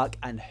some dark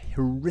and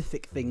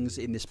horrific things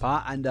in this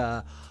part, and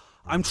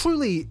I'm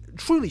truly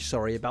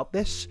sorry about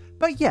this,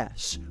 but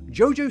yes,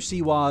 Jojo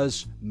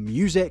Siwa's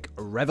music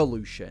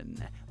revolution.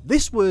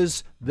 This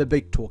was the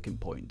big talking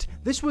point.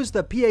 This was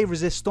the pièce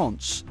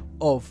résistance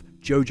of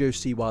Jojo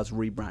Siwa's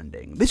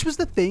rebranding. This was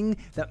the thing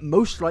that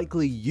most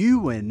likely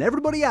you and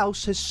everybody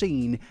else has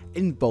seen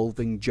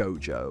involving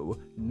Jojo.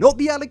 Not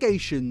the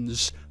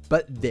allegations,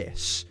 but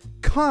this.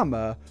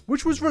 Karma,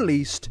 which was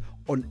released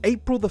on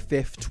April the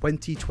 5th,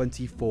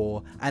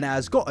 2024, and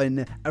has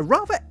gotten a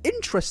rather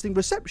interesting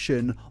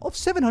reception of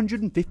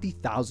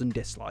 750,000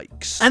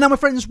 dislikes. And now, my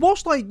friends,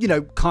 whilst I,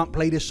 can't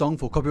play this song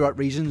for copyright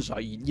reasons,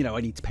 I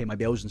need to pay my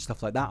bills and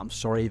stuff like that. I'm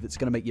sorry if it's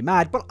going to make you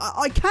mad, but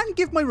I can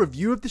give my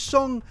review of this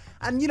song,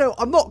 and,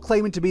 I'm not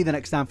claiming to be the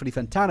next Anthony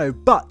Fantano,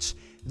 but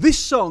this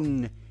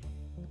song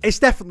is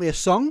definitely a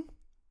song.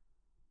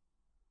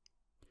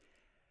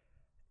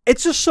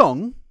 It's a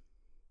song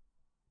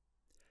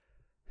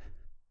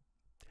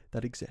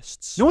that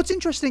exists. Now, what's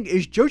interesting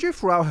is Jojo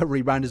throughout her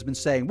rebrand has been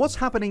saying what's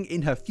happening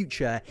in her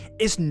future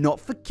is not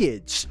for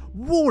kids.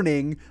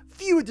 Warning,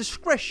 viewer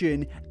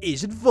discretion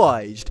is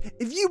advised.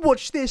 If you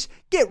watch this,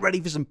 get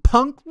ready for some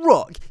punk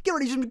rock. Get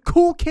ready for some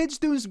cool kids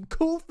doing some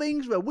cool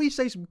things where we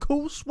say some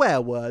cool swear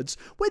words.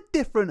 We're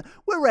different,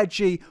 we're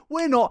edgy,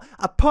 we're not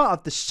a part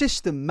of the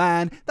system,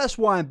 man. That's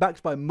why I'm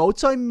backed by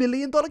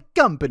multi-million-dollar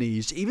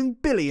companies, even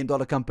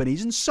billion-dollar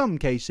companies in some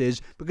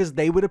cases, because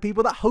they were the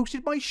people that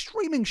hosted my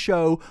streaming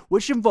show,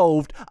 which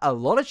involved a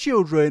lot of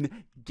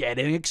children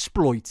getting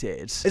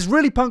exploited. It's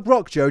really punk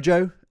rock,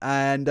 Jojo,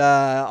 and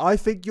I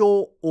think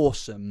you're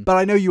awesome. But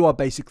I know you are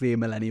basically a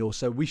millennial,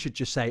 so we should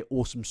just say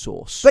awesome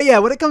sauce. But yeah,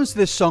 when it comes to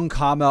this song,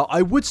 Karma,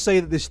 I would say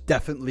that this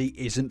definitely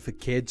isn't for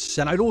kids,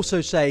 and I'd also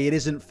say it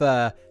isn't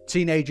for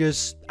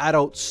teenagers,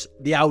 adults,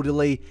 the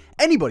elderly,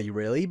 anybody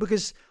really,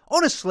 because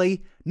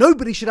honestly,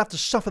 nobody should have to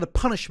suffer the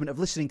punishment of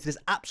listening to this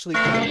absolute...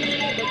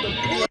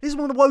 This is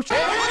one of the most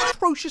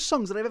atrocious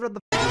songs that I've ever had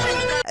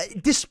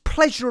the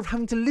displeasure of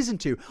having to listen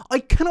to. I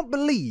cannot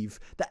believe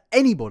that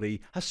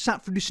anybody has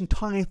sat through this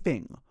entire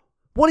thing.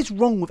 What is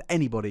wrong with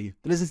anybody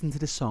that has listened to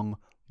this song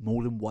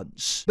more than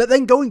once? But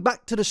then going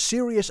back to the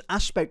serious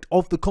aspect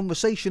of the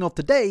conversation of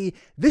today,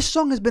 this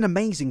song has been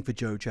amazing for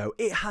Jojo.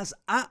 It has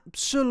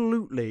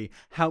absolutely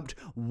helped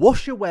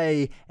wash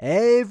away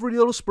every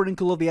little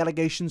sprinkle of the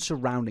allegations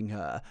surrounding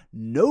her.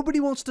 Nobody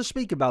wants to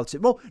speak about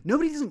it. Well,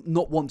 nobody doesn't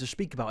not want to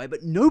speak about it,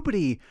 but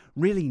nobody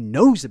really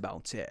knows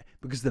about it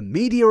because the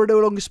media are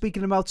no longer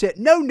speaking about it.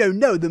 No,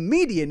 the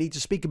media need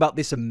to speak about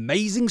this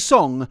amazing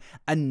song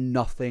and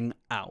nothing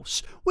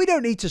else. We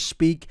don't need to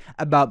speak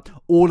about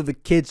all of the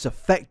kids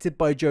affected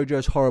by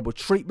Jojo's horrible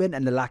treatment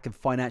and the lack of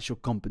financial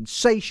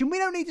compensation. We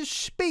don't need to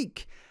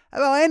speak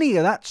about any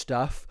of that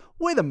stuff.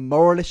 We're the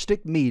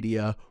moralistic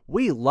media.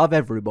 We love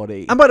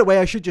everybody. And by the way,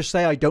 I should just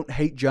say I don't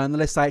hate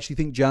journalists. I actually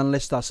think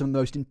journalists are some of the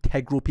most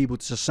integral people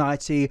to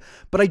society.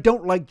 But I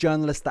don't like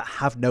journalists that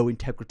have no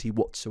integrity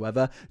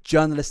whatsoever.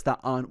 Journalists that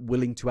aren't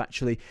willing to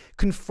actually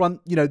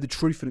confront, the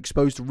truth and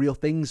expose the real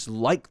things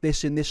like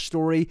this in this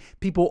story.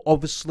 People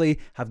obviously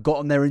have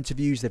gotten their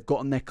interviews, they've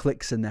gotten their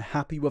clicks, and they're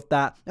happy with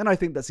that. And I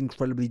think that's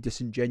incredibly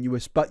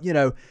disingenuous. But,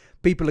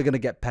 people are going to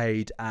get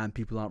paid and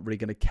people aren't really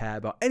going to care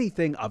about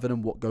anything other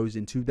than what goes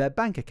into their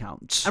bank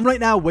accounts. And right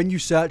now, when you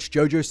search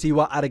Jojo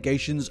Siwa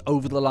allegations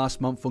over the last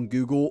month on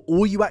Google,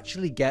 all you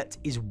actually get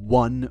is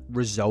one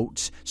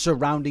result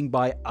surrounding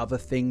by other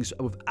things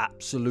with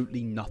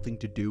absolutely nothing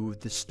to do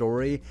with the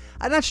story.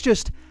 And that's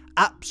just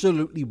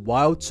absolutely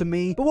wild to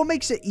me. But what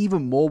makes it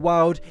even more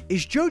wild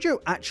is Jojo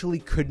actually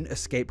couldn't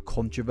escape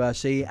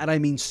controversy, and I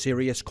mean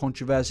serious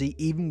controversy,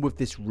 even with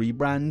this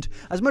rebrand.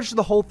 As much as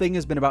the whole thing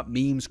has been about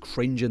memes,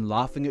 cringe, and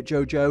laughing at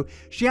Jojo,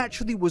 she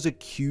actually was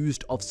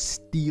accused of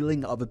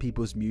stealing other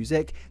people's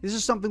music. This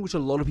is something which a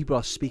lot of people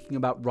are speaking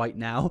about right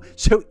now,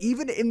 so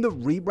even in the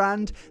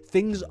rebrand,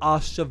 things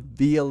are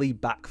severely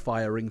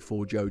backfiring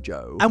for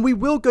Jojo. And we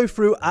will go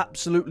through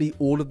absolutely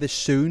all of this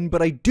soon,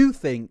 but I do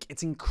think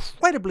it's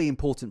incredibly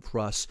important for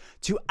us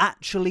to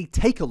actually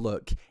take a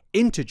look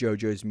into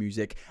Jojo's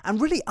music and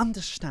really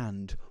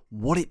understand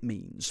what it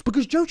means.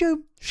 Because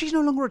Jojo, she's no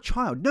longer a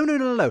child.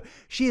 No.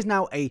 She is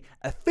now a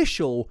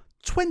official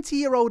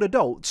 20-year-old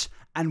adult,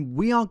 and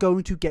we are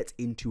going to get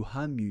into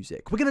her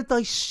music. We're going to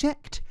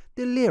dissect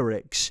the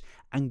lyrics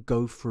and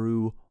go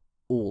through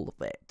all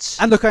of it.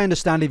 And look, I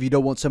understand if you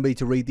don't want somebody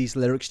to read these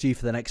lyrics to you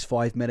for the next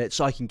 5 minutes.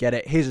 I can get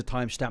it. Here's a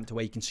timestamp to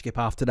where you can skip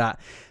after that.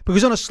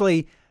 Because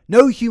honestly,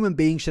 no human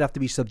being should have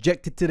to be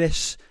subjected to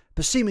this,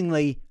 but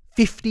seemingly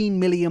 15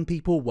 million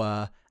people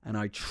were, and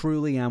I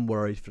truly am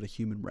worried for the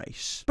human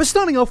race. But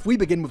starting off, we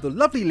begin with the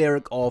lovely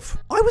lyric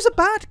of, I was a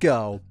bad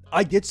girl.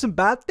 I did some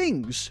bad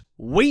things.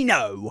 We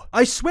know.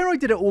 I swear I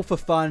did it all for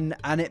fun,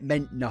 and it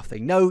meant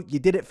nothing. No, you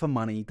did it for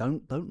money.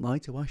 Don't lie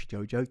to us,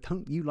 Jojo.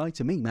 Don't you lie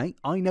to me, mate.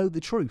 I know the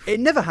truth. It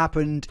never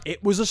happened.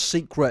 It was a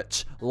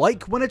secret.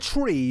 Like when a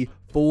tree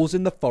falls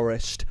in the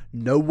forest,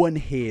 no one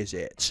hears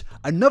it.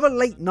 Another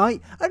late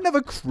night,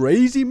 another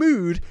crazy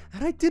mood,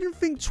 and I didn't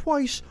think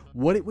twice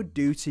what it would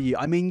do to you.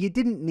 I mean, you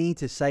didn't need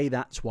to say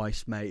that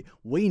twice, mate.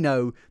 We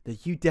know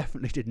that you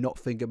definitely did not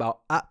think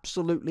about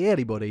absolutely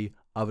anybody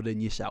other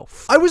than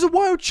yourself. I was a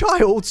wild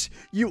child.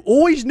 You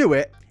always knew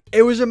it.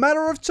 It was a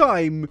matter of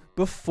time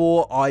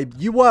before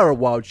you were a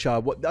wild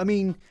child. What I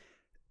mean,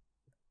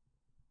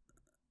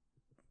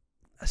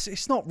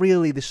 it's not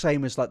really the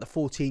same as like the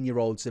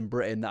 14-year-olds in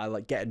Britain that are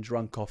like getting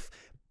drunk off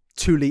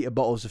 2-litre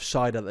bottles of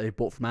cider that they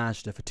bought from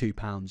Asda for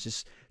 £2.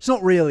 It's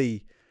not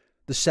really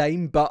the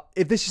same, but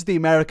if this is the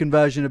American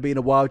version of being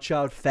a wild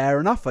child, fair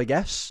enough, I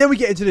guess. Then we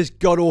get into this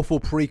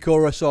god-awful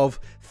pre-chorus of,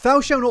 thou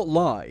shalt not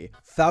lie,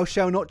 thou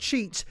shalt not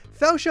cheat,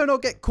 thou shalt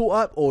not get caught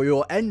up, or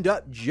you'll end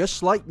up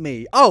just like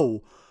me.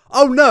 Oh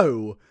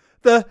no!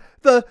 The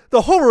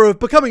horror of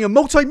becoming a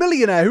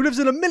multi-millionaire who lives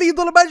in $1 million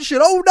mansion.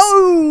 Oh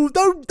no!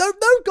 Don't,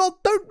 God,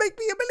 don't make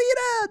me a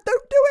millionaire!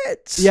 Don't do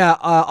it! Yeah,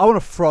 I want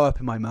to throw up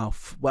in my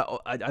mouth. Well,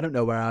 I don't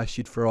know where else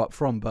you'd throw up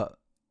from, but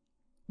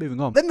moving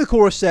on. Then the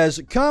chorus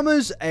says,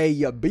 Karma's a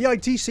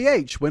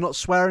bitch. We're not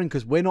swearing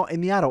because we're not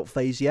in the adult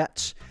phase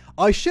yet.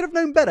 I should have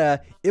known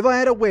better. If I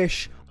had a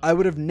wish, I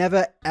would have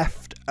never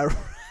effed around.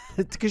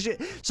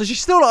 So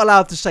she's still not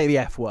allowed to say the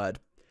F word.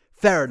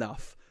 Fair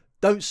enough.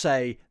 Don't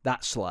say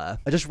that slur.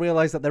 I just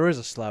realized that there is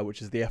a slur,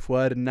 which is the F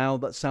word, and now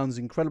that sounds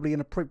incredibly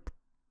inappropriate.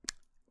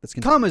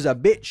 Karma's a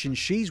bitch and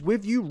she's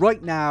with you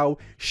right now.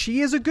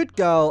 She is a good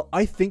girl.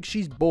 I think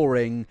she's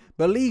boring.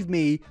 Believe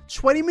me,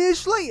 20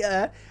 minutes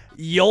later,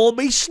 you'll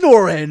be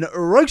snoring.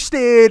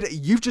 Roasted.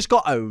 You've just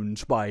got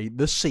owned by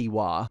the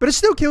Siwa. But it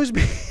still kills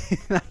me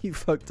that you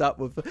fucked up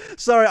with...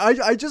 Sorry,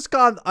 I just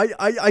can't...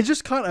 I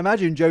just can't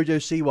imagine Jojo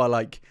Siwa,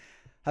 like...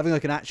 having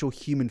like an actual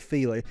human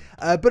feeling.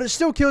 But it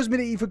still kills me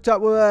that you fucked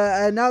up with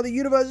her, and now the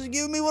universe is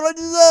giving me what I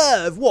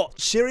deserve. What?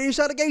 Serious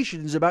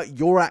allegations about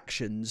your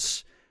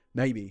actions?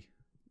 Maybe.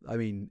 I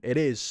mean, it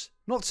is.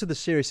 Not to the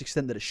serious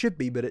extent that it should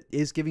be, but it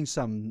is giving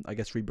some, I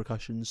guess,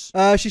 repercussions.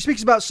 She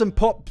speaks about some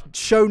pop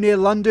show near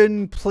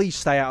London. Please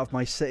stay out of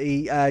my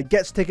city.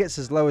 Gets tickets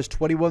as low as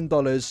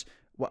 $21.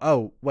 Well,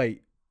 oh,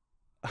 wait.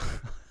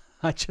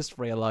 I just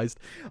realized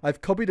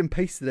I've copied and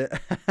pasted it.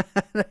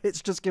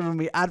 It's just giving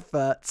me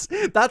adverts.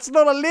 That's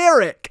not a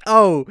lyric.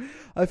 Oh,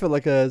 I feel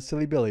like a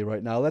silly Billy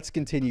right now. Let's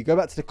continue. Go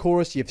back to the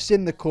chorus. You've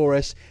seen the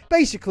chorus.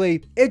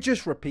 Basically, it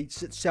just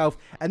repeats itself.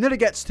 And then it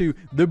gets to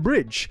the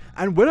bridge.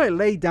 And when I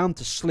lay down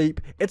to sleep,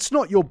 it's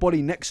not your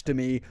body next to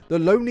me. The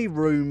lonely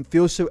room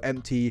feels so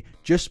empty.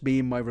 Just me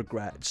and my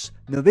regrets.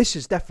 Now, this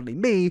is definitely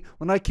me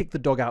when I kick the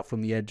dog out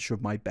from the edge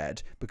of my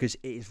bed, because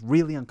it is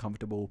really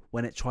uncomfortable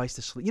when it tries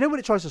to sleep. You know when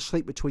it tries to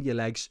sleep between your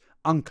legs?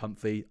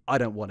 Uncomfy. I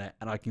don't want it,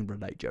 and I can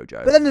relate,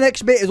 Jojo. But then the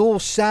next bit is all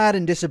sad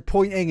and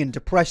disappointing and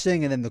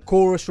depressing, and then the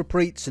chorus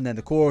repeats, and then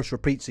the chorus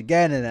repeats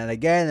again, and then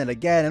again, and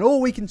again, and all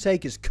we can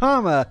take is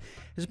karma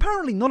is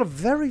apparently not a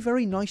very,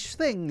 very nice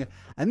thing.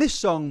 And this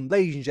song,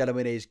 ladies and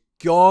gentlemen, is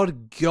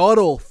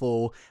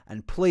god-awful.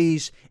 And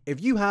please,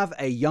 if you have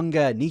a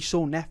younger niece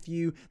or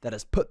nephew that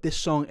has put this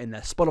song in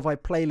their Spotify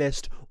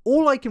playlist,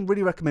 all I can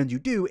really recommend you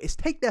do is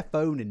take their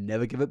phone and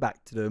never give it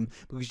back to them,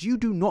 because you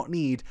do not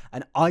need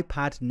an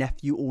iPad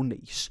nephew or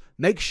niece.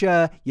 Make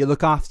sure you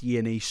look after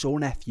your niece or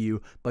nephew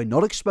by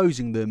not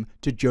exposing them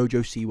to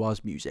Jojo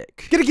Siwa's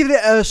music. Gonna give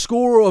it a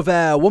score of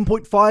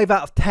 1.5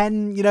 out of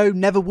 10. You know,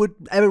 never would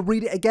ever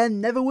read it again,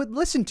 never would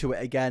listen to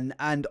it again.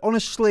 And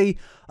honestly,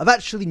 I've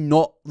actually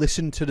not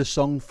listened to the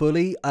song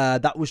fully.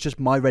 That was just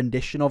my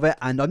rendition of it,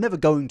 and I'm never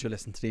going to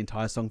listen to the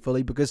entire song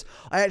fully because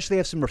I actually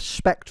have some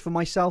respect for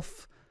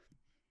myself.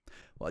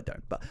 Well, I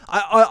don't, but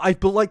I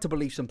like to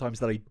believe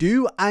sometimes that I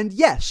do. And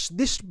yes,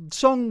 this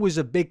song was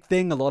a big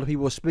thing. A lot of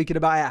people were speaking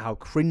about it, how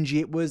cringy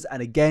it was.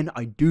 And again,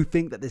 I do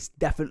think that this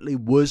definitely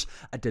was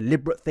a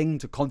deliberate thing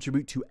to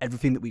contribute to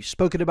everything that we've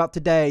spoken about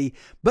today.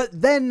 But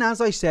then,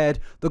 as I said,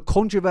 the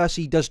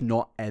controversy does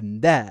not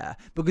end there,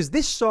 because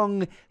this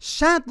song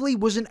sadly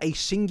wasn't a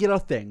singular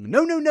thing.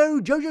 No,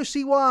 Jojo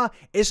Siwa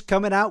is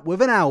coming out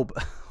with an album.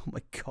 Oh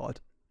my god.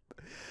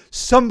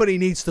 Somebody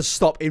needs to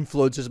stop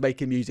influencers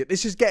making music.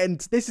 This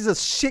is a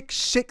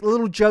sick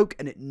little joke,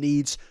 and it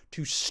needs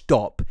to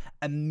stop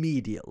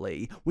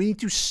immediately. We need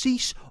to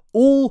cease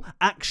all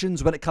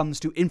actions when it comes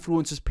to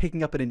influencers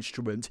picking up an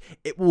instrument.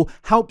 It will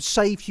help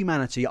save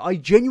humanity. I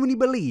genuinely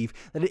believe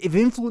that if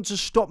influencers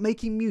stopped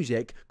making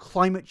music,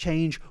 climate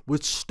change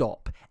would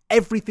stop.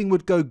 Everything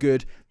would go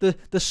good.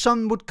 The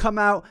sun would come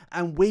out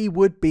and we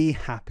would be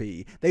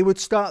happy. They would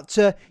start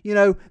to, you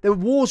know, the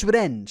wars would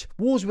end.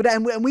 Wars would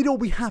end and we'd all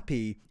be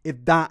happy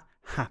if that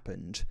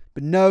happened.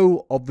 But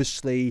no,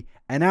 obviously,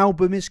 an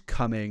album is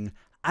coming.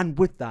 And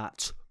with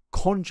that,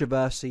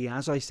 controversy,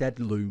 as I said,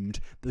 loomed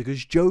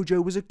because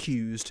Jojo was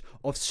accused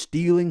of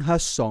stealing her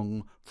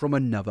song from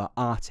another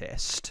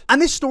artist. And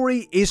this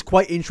story is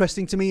quite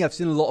interesting to me. I've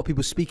seen a lot of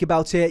people speak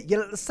about it, yet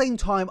at the same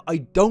time, I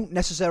don't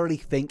necessarily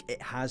think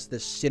it has the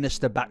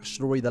sinister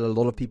backstory that a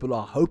lot of people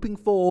are hoping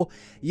for.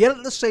 Yet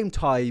at the same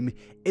time,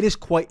 it is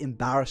quite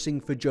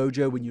embarrassing for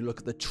Jojo when you look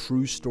at the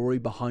true story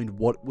behind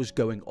what was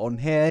going on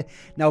here.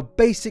 Now,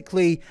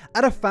 basically,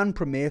 at a fan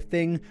premiere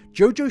thing,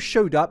 Jojo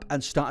showed up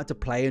and started to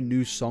play a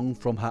new song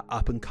from her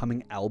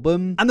up-and-coming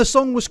album. And the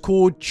song was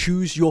called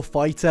Choose Your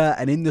Fighter,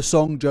 and in the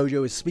song,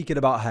 Jojo is speaking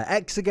about her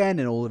ex again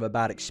and all of her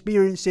bad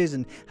experiences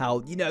and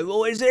how, you know,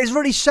 oh, it's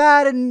really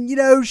sad, and, you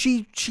know,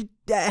 she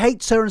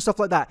hates her and stuff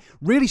like that.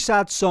 Really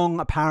sad song,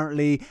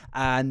 apparently,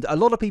 and a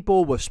lot of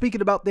people were speaking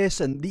about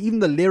this, and even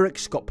the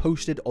lyrics got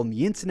posted on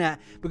the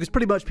internet because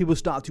pretty much people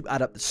started to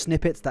add up the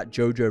snippets that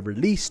Jojo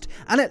released,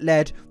 and it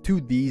led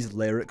to these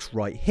lyrics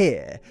right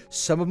here.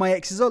 Some of my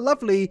exes are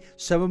lovely,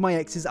 some of my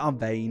exes are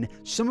vain,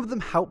 some of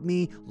them help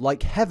me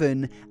like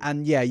heaven,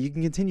 and yeah, you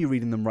can continue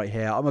reading them right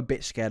here. I'm a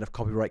bit scared of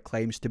copyright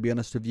claims, to be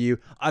honest with you.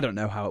 I don't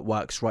know how it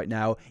works right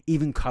now.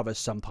 Even covers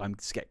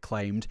sometimes get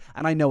claimed,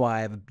 and I know I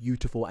have a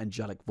beautiful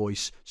angelic voice,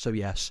 face, so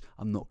yes,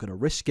 I'm not gonna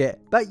risk it.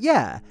 But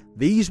yeah,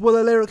 these were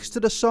the lyrics to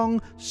the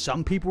song.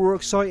 Some people were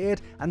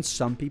excited, and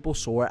some people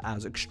saw it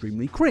as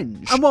extremely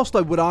cringe. And whilst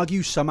I would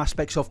argue some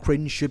aspects of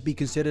cringe should be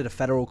considered a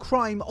federal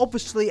crime,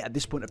 obviously at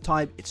this point of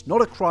time, it's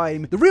not a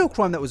crime. The real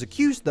crime that was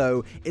accused,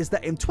 though, is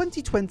that in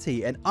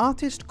 2020, an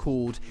artist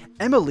called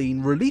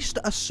Emmeline released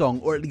a song,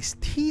 or at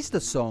least teased a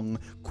song,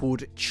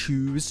 called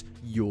Choose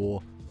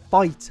Your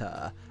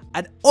Fighter.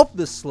 And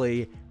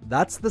obviously,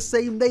 that's the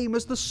same name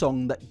as the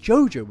song that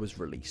Jojo was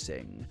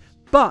releasing.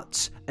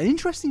 But an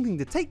interesting thing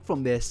to take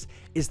from this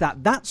is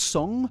that that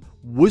song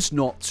was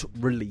not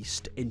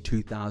released in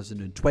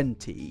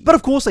 2020. But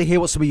of course, I hear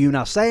what some of you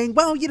now saying,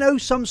 well, you know,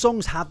 some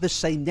songs have the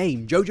same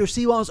name. Jojo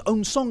Siwa's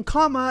own song,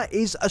 Karma,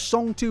 is a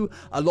song to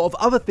a lot of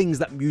other things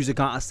that music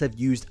artists have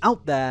used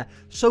out there,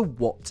 so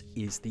what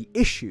is the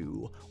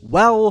issue?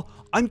 Well,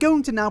 I'm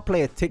going to now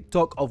play a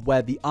TikTok of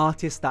where the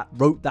artist that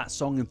wrote that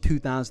song in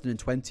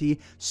 2020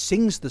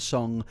 sings the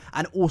song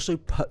and also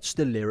puts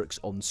the lyrics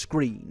on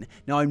screen.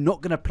 Now, I'm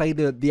not going to play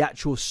the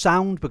actual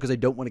sound because I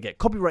don't want to get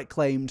copyright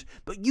claimed,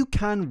 but you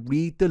can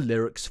read the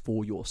lyrics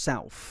for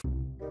yourself.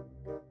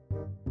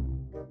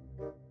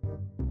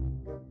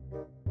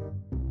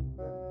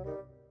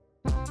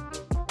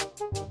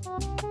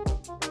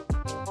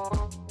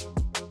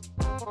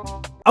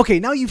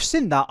 Okay, now you've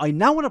seen that, I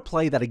now want to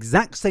play that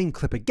exact same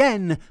clip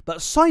again,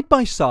 but side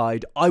by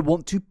side, I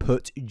want to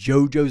put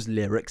Jojo's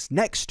lyrics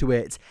next to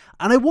it,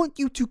 and I want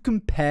you to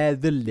compare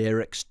the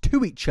lyrics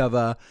to each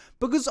other,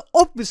 because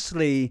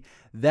obviously,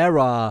 there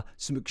are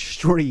some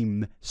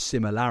extreme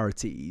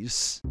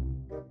similarities.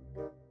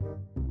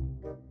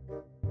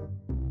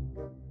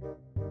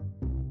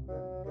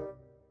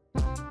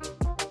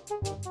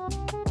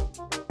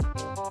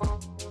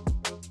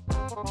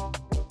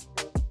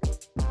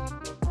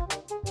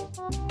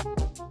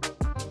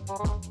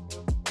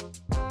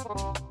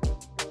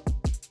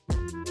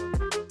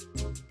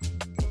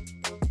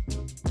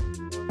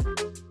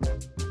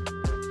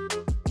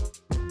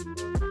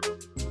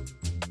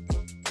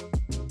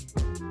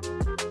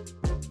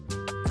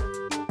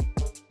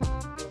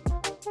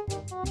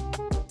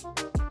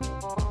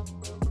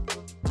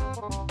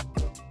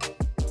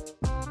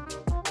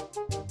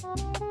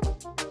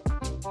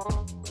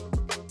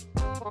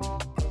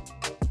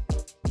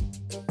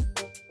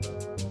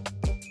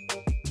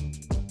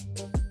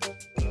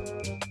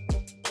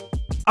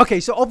 Okay,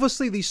 so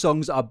obviously these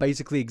songs are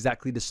basically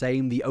exactly the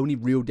same, the only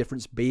real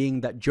difference being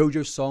that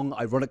Jojo's song,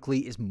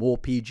 ironically, is more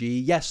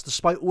PG. Yes,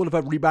 despite all of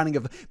her rebranding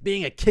of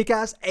being a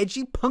kick-ass,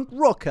 edgy punk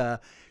rocker,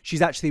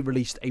 she's actually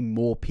released a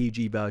more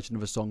PG version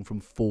of a song from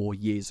 4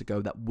 years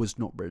ago that was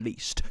not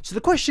released. So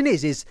the question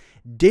is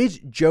did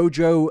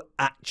Jojo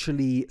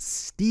actually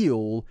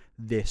steal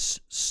this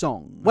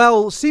song?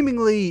 Well,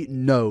 seemingly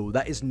no,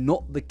 that is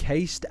not the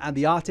case, and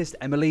the artist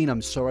Emmeline,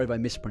 I'm sorry if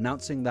I'm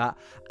mispronouncing that,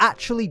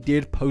 actually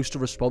did post a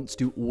response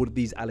to all of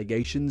these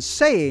allegations,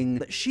 saying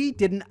that she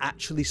didn't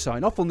actually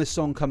sign off on this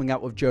song coming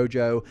out with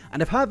Jojo,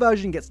 and if her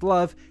version gets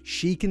love,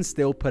 she can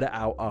still put it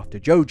out after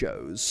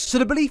Jojo's. So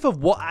the belief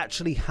of what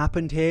actually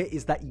happened here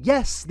is that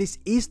yes, this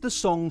is the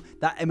song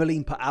that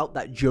Emmeline put out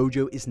that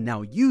Jojo is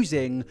now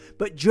using,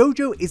 but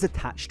Jojo is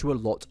attached to a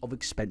lot of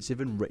expensive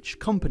and rich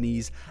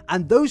companies,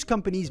 and those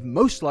companies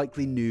most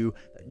likely knew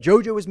that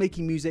Jojo was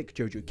making music.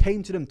 Jojo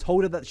came to them,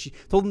 told them that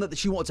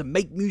she wanted to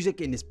make music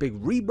in this big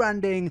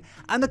rebranding,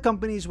 and the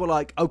companies were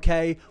like,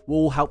 okay,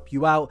 we'll help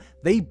you out.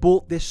 They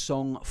bought this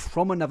song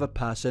from another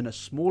person, a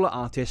smaller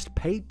artist,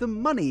 paid them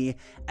money,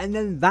 and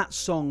then that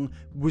song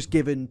was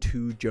given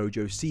to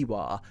Jojo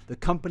Siwa. The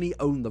company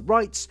owned the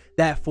rights,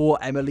 therefore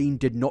Emmeline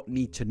did not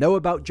need to know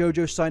about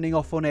Jojo signing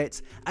off on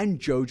it, and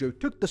Jojo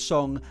took the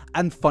song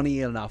and,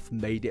 funny enough,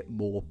 made it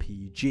more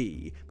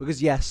PG.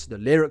 Because yes, the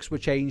lyrics were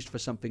changed for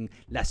something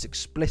less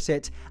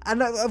explicit,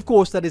 and of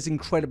course that is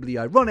incredibly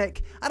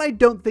ironic, and I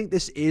don't think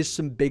this is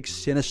some big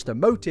sinister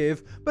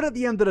motive, but at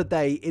the end of the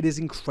day, it is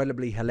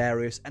incredibly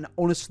hilarious and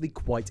honestly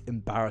quite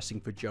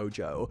embarrassing for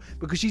Jojo,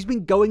 because she's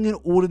been going in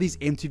all of these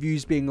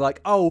interviews being like,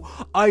 oh,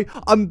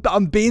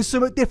 I'm being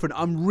somewhat different,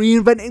 I'm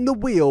reinventing the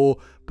wheel.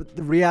 But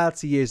the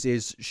reality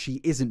is she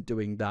isn't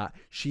doing that.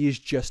 She is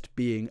just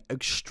being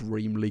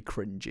extremely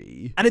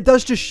cringy. And it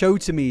does just show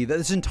to me that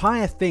this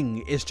entire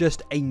thing is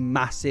just a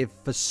massive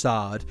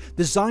facade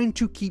designed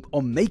to keep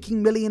on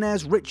making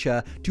millionaires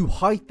richer, to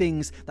hide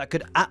things that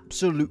could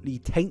absolutely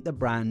taint the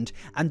brand,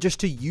 and just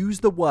to use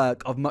the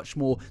work of much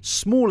more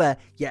smaller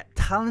yet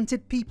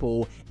talented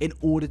people in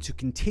order to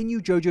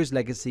continue Jojo's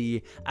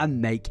legacy and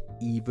make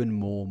even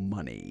more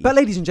money. But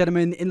ladies and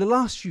gentlemen, in the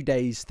last few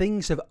days,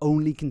 things have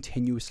only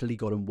continuously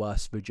gotten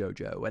worse for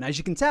Jojo, and as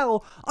you can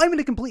tell, I'm in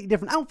a completely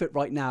different outfit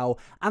right now,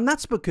 and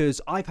that's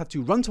because I've had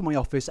to run to my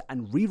office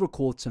and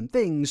re-record some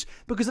things,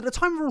 because at the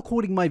time of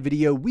recording my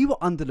video, we were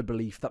under the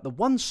belief that the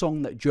one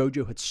song that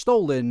Jojo had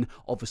stolen,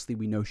 obviously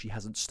we know she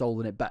hasn't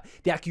stolen it, but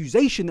the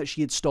accusation that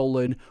she had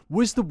stolen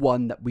was the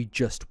one that we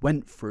just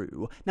went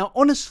through. Now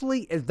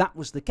honestly, if that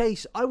was the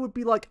case, I would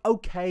be like,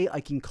 okay,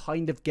 I can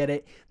kind of get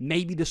it,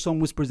 maybe the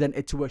song was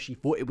presented to her, she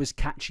thought it was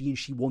catchy and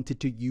she wanted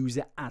to use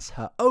it as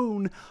her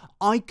own,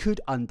 I could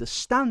understand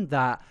understand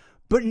that.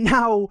 But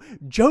now,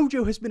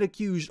 Jojo has been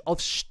accused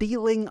of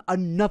stealing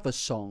another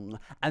song,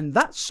 and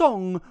that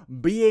song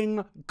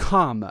being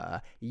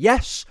Karma.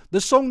 Yes,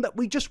 the song that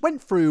we just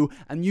went through,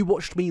 and you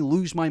watched me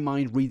lose my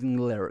mind reading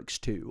the lyrics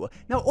to.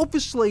 Now,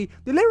 obviously,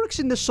 the lyrics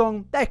in the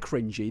song, they're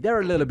cringy,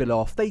 they're a little bit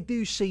off, they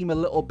do seem a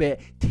little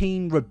bit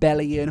teen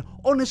rebellion,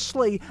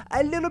 honestly,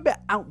 a little bit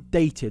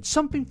outdated,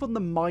 something from the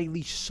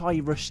Miley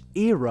Cyrus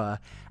era,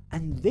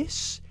 and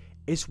this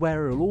is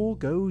where it all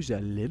goes a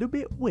little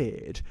bit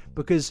weird,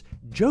 because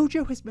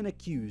Jojo has been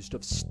accused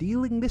of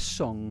stealing this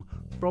song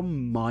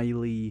from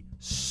Miley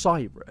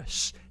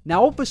Cyrus.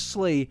 Now,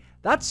 obviously,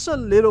 that's a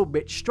little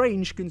bit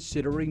strange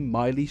considering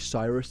Miley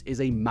Cyrus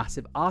is a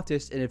massive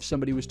artist, and if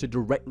somebody was to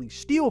directly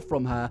steal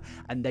from her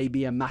and they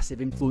be a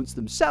massive influence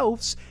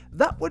themselves,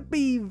 that would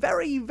be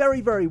very,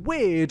 very, very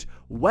weird.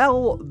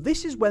 Well,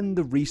 this is when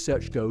the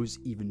research goes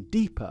even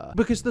deeper,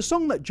 because the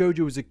song that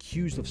Jojo was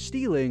accused of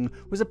stealing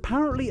was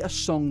apparently a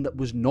song that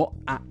was not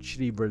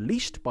actually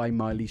released by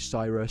Miley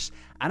Cyrus,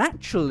 and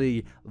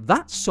actually,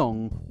 that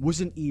song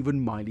wasn't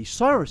even Miley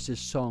Cyrus's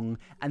song,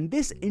 and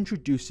this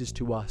introduces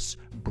to us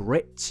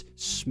Britt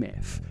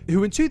Smith,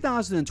 who in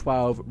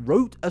 2012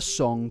 wrote a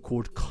song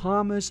called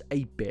Karma's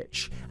a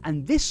Bitch,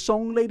 and this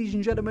song, ladies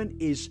and gentlemen,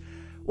 is,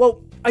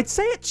 well, I'd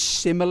say it's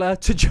similar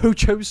to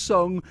Jojo's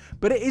song,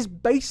 but it is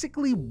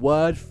basically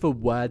word for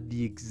word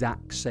the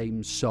exact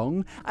same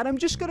song, and I'm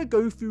just going to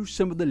go through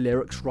some of the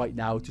lyrics right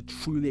now to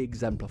truly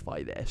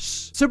exemplify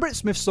this. So Britt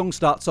Smith's song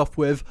starts off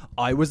with,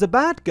 I was a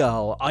bad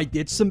girl, I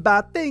did some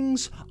bad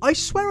things, I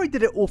swear I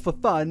did it all for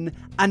fun,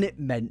 and it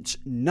meant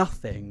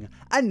nothing.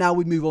 And now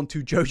we move on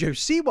to Jojo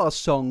Siwa's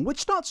song,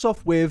 which starts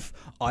off with,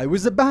 I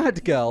was a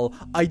bad girl,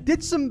 I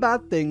did some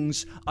bad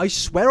things, I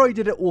swear I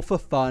did it all for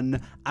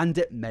fun, and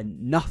it meant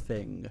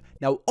nothing.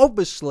 Now,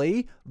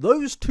 obviously,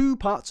 those two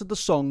parts of the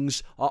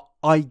songs are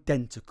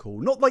identical.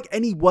 Not like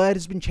any word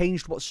has been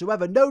changed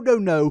whatsoever.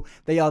 No.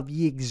 They are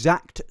the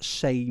exact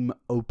same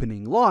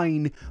opening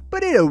line,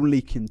 but it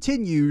only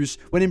continues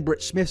when in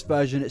Britt Smith's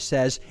version it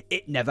says,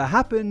 it never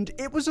happened,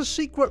 it was a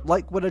secret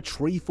like when a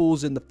tree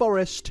falls in the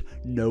forest,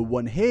 no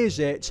one hears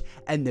it.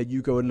 And then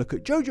you go and look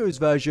at Jojo's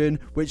version,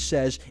 which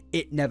says,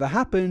 it never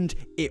happened,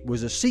 it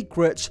was a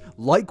secret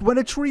like when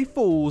a tree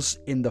falls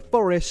in the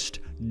forest,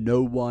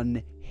 no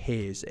one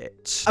hears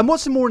it. And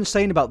what's more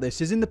insane about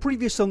this is in the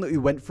previous song that we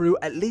went through,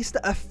 at least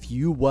a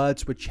few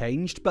words were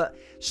changed, but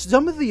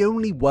some of the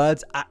only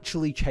words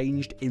actually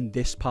changed in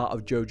this part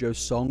of Jojo's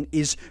song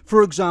is,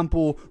 for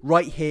example,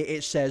 right here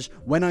it says,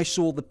 when I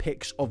saw the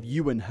pics of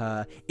you and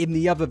her. In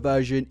the other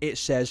version, it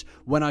says,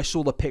 when I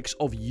saw the pics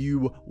of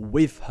you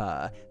with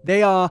her.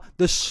 They are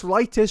the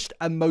slightest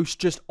and most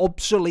just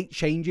obsolete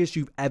changes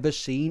you've ever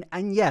seen,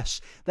 and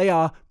yes, they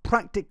are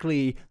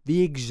practically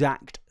the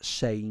exact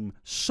same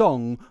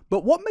song.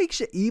 But what makes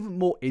it even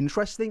more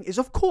interesting is,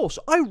 of course,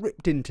 I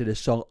ripped into this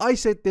song. I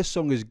said this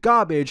song is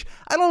garbage,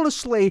 and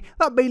honestly,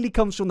 that mainly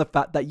comes from the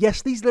fact that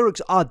yes, these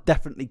lyrics are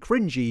definitely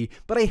cringy,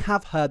 but I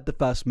have heard the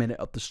first minute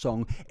of the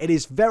song. It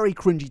is very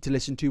cringy to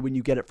listen to when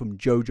you get it from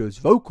Jojo's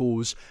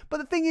vocals, but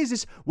the thing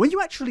is when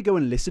you actually go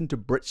and listen to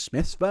Britt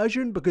Smith's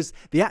version, because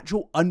the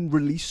actual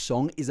unreleased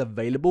song is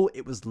available,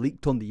 it was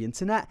leaked on the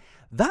internet,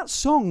 that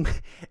song,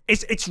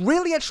 it's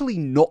really actually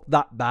not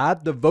that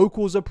bad. The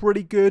vocals are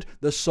pretty good,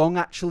 the song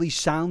actually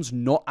sounds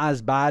not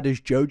as bad as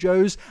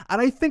Jojo's,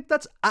 and I think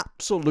that's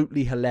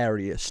absolutely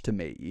hilarious to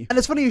me. And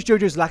as funny as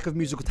Jojo's lack of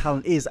musical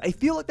talent is, I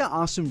feel like there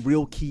are some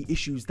real key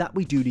issues that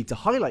we do need to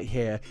highlight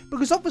here,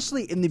 because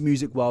obviously in the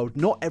music world,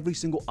 not every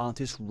single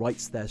artist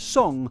writes their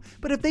song,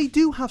 but if they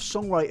do have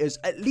songwriters,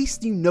 at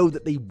least you know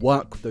that they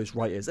work with those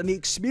writers, and the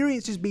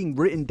experiences being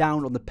written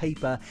down on the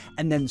paper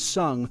and then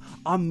sung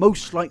are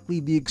most likely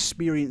the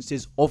experiences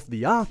of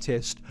the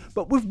artist.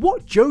 But with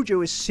what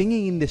Jojo is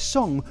singing in this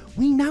song,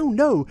 we now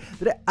know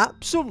that it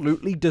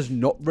absolutely does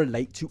not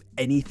relate to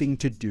anything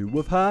to do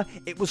with her.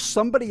 It was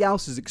somebody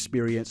else's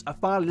experience, a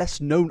far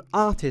less known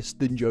artist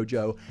than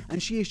Jojo,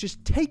 and she has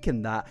just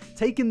taken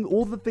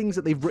all the things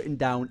that they've written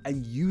down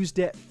and used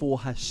it for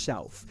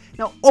herself.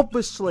 Now,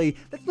 obviously,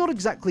 that's not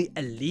exactly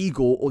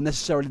illegal or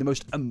necessarily the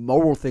most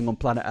immoral thing on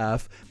planet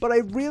Earth, but I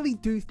really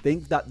do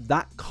think that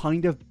that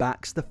kind of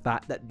backs the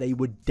fact that they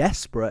were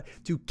desperate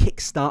to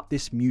kickstart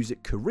this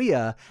music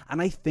career,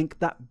 and I think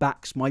that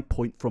backs my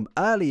point from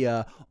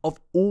earlier of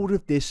all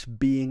of this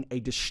being a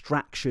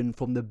distraction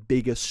from the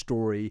bigger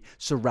story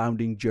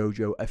surrounding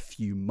Jojo a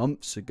few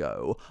months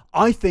ago.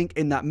 I think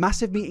in that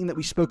massive meeting that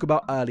we spoke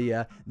about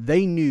earlier,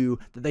 they knew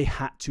that they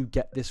had to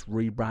get this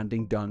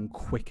rebranding done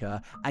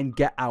quicker and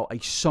get out a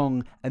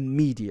song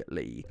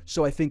immediately.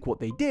 So I think what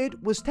they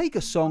did was take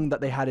a song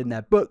that they had in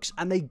their books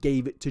and they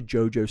gave it to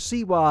Jojo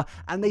Siwa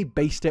and they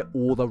based it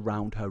all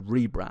around her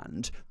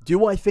rebrand.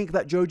 Do I think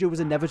that Jojo was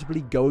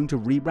inevitably going to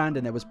rebrand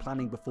and there was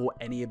planning before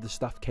any of the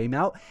stuff came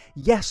out?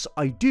 Yes,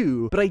 I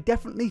do, but I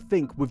definitely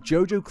think with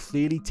Jojo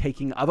clearly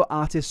taking other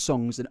artists'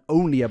 songs and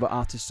only other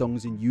artists'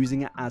 songs and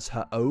using it as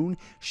her own,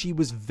 she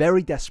was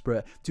very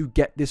desperate to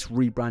get this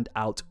rebrand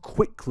out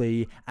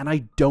quickly, and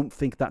I don't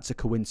think that's a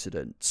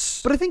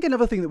coincidence. But I think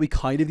another thing that we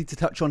kind of need to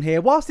touch on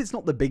here, whilst it's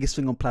not the biggest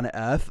thing on planet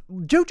Earth,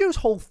 Jojo's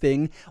whole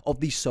thing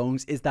of these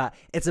songs is that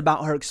it's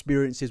about her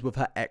experiences with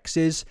her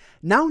exes.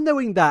 Now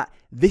knowing that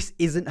this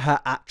isn't her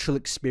actual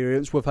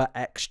experience with her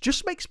ex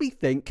just makes me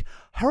think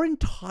her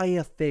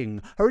entire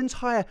thing, her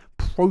entire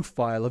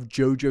profile of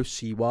Jojo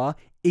Siwa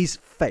is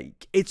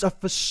fake. It's a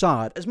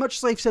facade. As much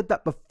as I've said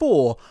that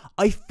before,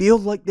 I feel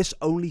like this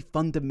only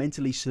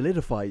fundamentally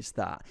solidifies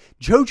that.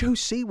 Jojo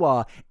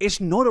Siwa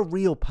is not a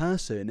real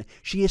person.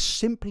 She is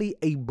simply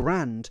a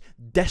brand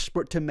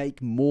desperate to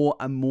make more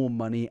and more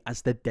money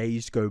as the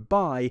days go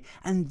by,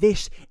 and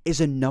this is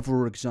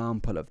another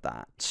example of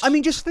that. I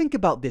mean, just think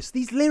about this.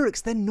 These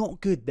lyrics, they're not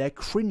good, they're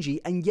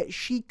cringy, and yet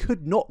she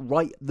could not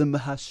write them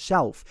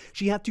herself.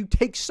 She had to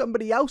take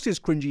somebody else's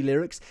cringy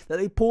lyrics that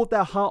they poured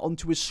their heart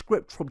onto a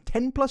script from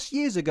 10 plus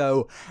years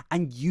ago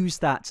and use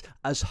that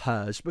as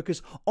hers,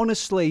 because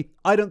honestly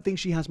I don't think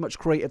she has much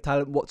creative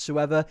talent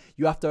whatsoever.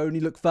 You have to only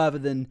look further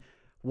than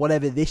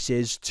whatever this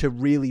is to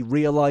really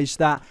realize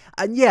that.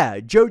 And yeah,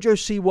 Jojo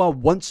Siwa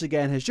once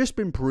again has just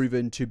been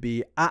proven to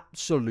be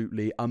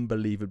absolutely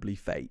unbelievably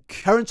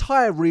fake. Her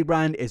entire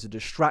rebrand is a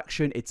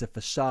distraction, it's a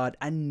facade,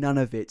 and none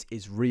of it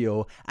is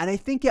real. And I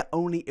think it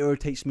only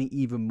irritates me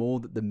even more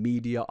that the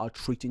media are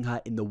treating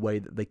her in the way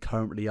that they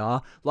currently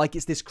are. Like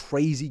it's this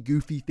crazy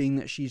goofy thing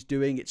that she's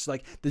doing. It's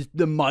like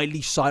the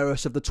Miley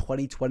Cyrus of the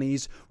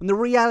 2020s, when the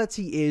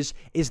reality is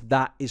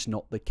that is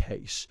not the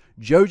case.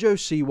 Jojo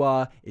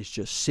Siwa is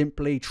just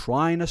simply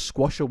trying to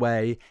squash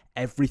away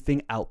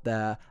everything out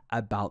there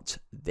about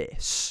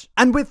this.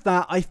 And with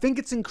that, I think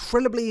it's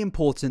incredibly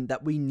important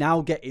that we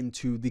now get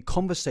into the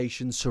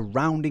conversation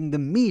surrounding the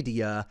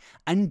media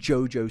and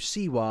Jojo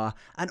Siwa,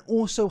 and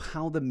also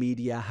how the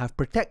media have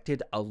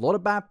protected a lot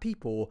of bad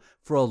people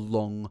for a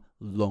long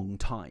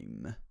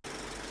time.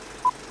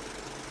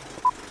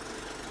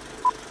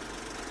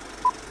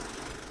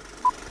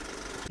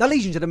 Now,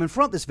 ladies and gentlemen,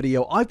 throughout this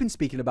video, I've been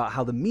speaking about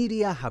how the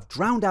media have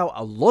drowned out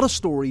a lot of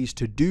stories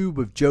to do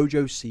with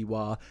Jojo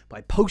Siwa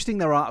by posting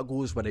their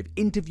articles where they've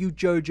interviewed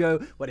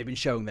Jojo, where they've been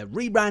showing their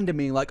rebrand and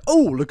being like,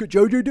 oh, look at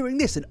Jojo doing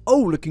this, and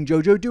oh, look at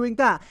Jojo doing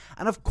that.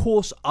 And of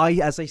course,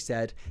 as I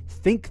said,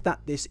 think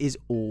that this is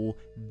all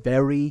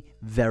very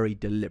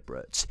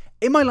deliberate.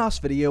 In my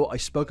last video, I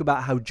spoke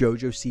about how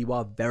Jojo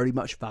Siwa very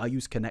much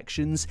values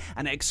connections,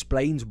 and it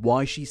explains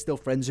why she's still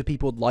friends with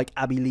people like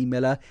Abby Lee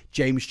Miller,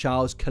 James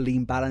Charles,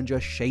 Colleen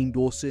Ballinger, Shane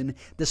Dawson,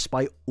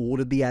 despite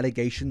all of the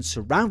allegations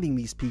surrounding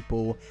these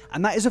people.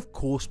 And that is of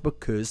course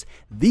because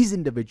these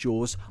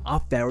individuals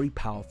are very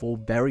powerful,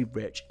 very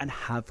rich, and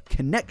have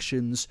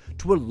connections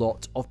to a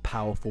lot of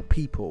powerful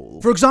people.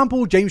 For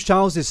example, James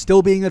Charles is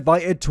still being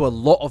invited to a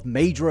lot of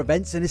major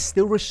events and is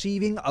still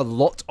receiving a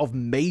lot of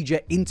major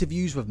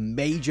interviews with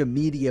major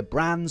media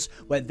brands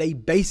where they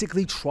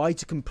basically try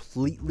to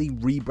completely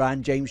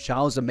rebrand James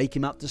Charles and make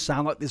him out to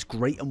sound like this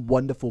great and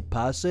wonderful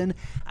person.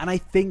 And I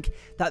think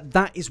that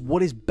that is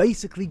what is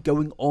basically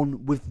going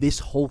on with this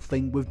whole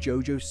thing with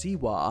Jojo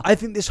Siwa. I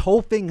think this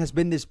whole thing has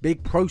been this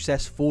big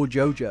process for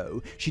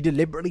Jojo. She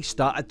deliberately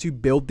started to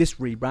build this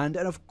rebrand,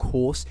 and of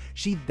course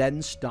she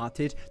then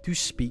started to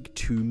speak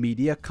to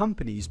media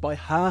companies by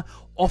her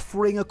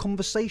offering a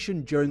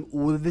conversation during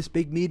all of this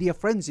big media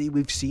frenzy.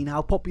 We've seen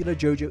how popular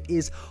Jojo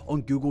is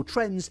on Google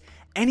Trends.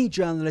 Any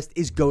journalist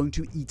is going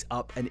to eat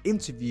up an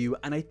interview,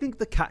 and I think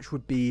the catch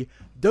would be,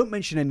 don't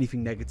mention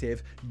anything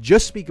negative,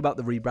 just speak about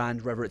the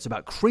rebrand, whether it's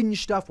about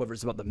cringe stuff, whether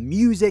it's about the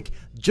music,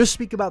 just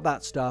speak about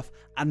that stuff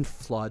and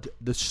flood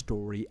the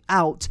story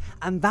out.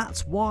 And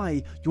that's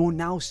why you're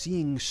now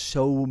seeing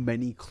so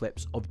many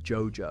clips of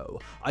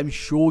Jojo. I'm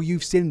sure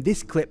you've seen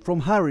this clip from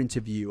her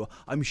interview.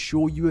 I'm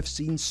sure you have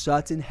seen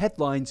certain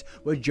headlines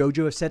where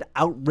Jojo has said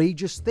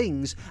outrageous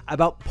things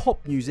about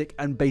pop music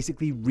and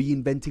basically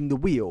reinventing the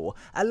wheel.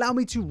 Allow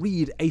me to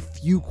read a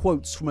few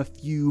quotes from a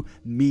few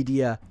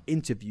media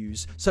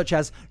interviews, such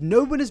as,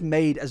 "No one has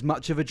made as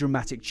much of a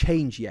dramatic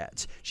change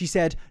yet." She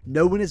said,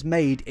 "No one has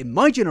made, in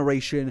my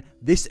generation,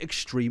 this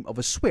extreme of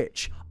a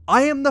switch.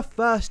 I am the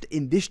first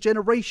in this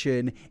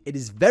generation. It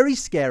is very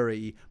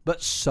scary,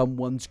 but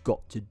someone's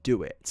got to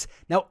do it."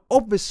 Now,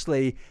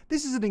 obviously,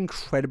 this is an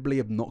incredibly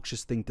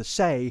obnoxious thing to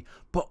say,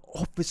 but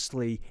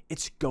obviously,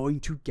 it's going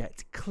to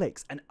get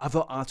clicks, and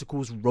other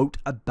articles wrote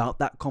about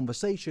that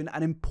conversation,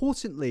 and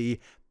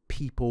importantly,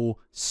 people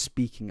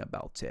speaking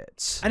about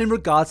it. And in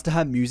regards to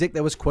her music,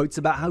 there was quotes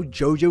about how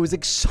Jojo was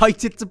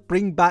excited to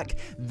bring back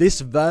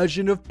this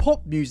version of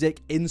pop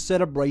music in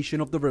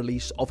celebration of the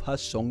release of her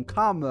song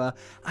Karma,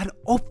 and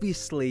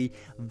obviously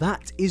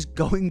that is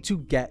going to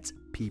get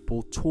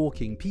people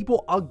talking.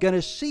 People are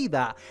gonna see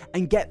that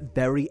and get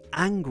very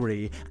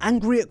angry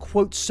at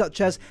quotes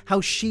such as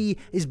how she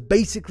is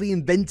basically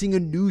inventing a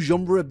new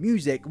genre of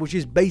music, which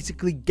is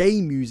basically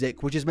gay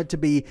music, which is meant to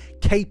be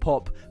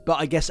K-pop, but but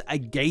I guess a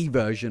gay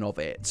version of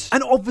it.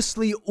 And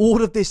obviously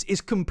all of this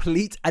is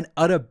complete and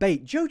utter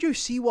bait. Jojo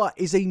Siwa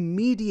is a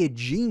media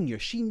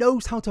genius. She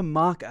knows how to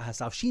market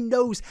herself. She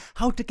knows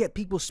how to get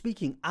people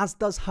speaking, as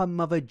does her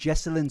mother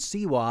Jesselyn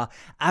Siwa,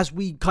 as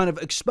we kind of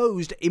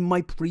exposed in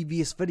my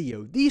previous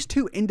video. These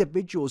two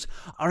individuals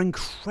are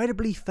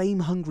incredibly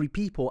fame-hungry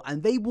people,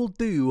 and they will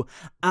do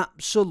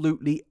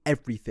absolutely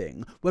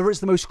everything, whether it's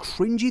the most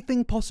cringy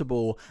thing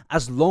possible,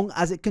 as long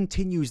as it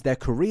continues their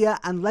career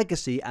and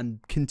legacy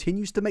and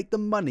continues to make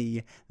them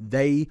money,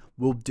 they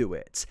will do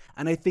it.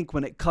 And I think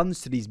when it comes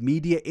to these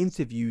media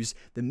interviews,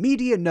 the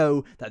media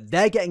know that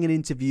they're getting an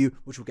interview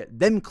which will get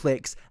them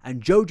clicks,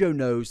 and Jojo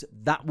knows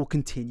that will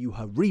continue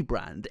her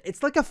rebrand.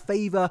 It's like a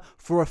favor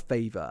for a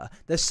favor.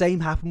 The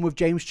same happened with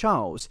James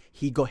Charles.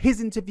 He got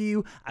his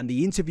interview and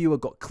the interviewer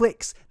got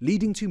clicks,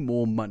 leading to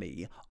more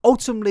money.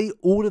 Ultimately,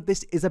 all of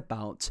this is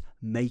about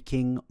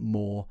making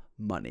more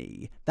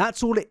money.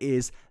 That's all it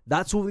is.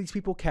 That's all these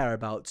people care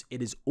about.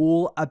 It is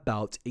all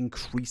about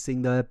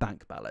increasing their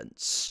bank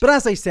balance. But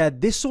as I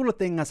said, this sort of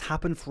thing has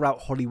happened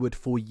throughout Hollywood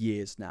for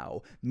years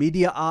now.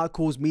 Media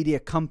articles, media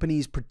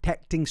companies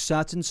protecting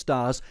certain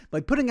stars by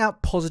putting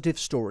out positive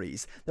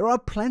stories. There are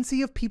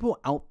plenty of people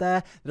out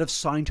there that have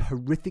signed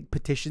horrific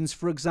petitions,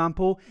 for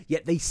example,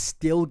 yet they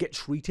still get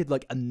treated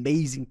like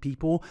amazing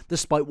people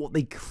despite what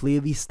they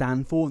clearly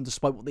stand for and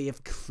despite what they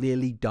have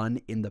clearly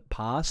done in the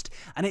past.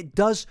 And it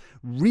does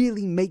really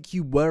make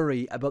you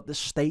worry about the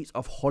state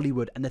of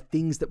Hollywood and the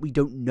things that we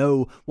don't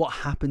know what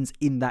happens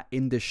in that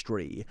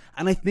industry.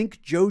 And I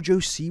think Jojo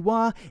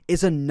Siwa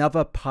is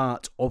another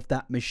part of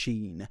that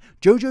machine.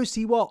 Jojo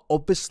Siwa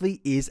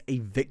obviously is a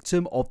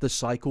victim of the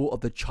cycle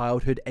of the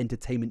childhood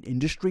entertainment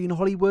industry in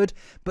Hollywood,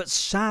 but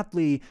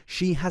sadly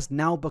she has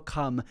now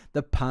become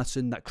the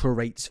person that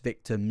creates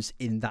victims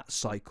in that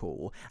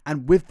cycle.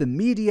 And with the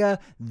media,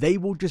 they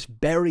will just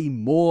bury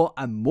more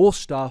and more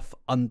stuff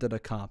under the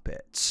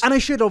carpet. And I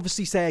should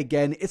obviously say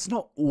again, it's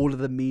not all of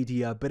the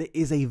media, but it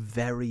is a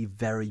very,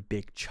 very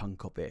big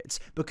chunk of it.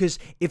 Because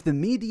if the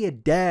media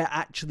dare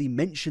actually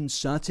mention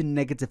certain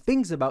negative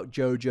things about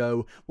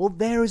Jojo, well,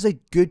 there is a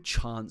good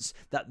chance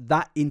that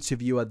that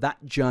interviewer,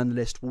 that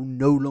journalist, will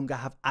no longer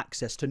have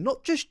access to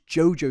not just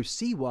Jojo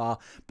Siwa,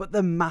 but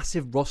the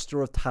massive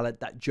roster of talent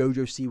that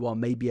Jojo Siwa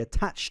may be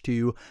attached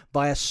to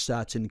via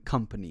certain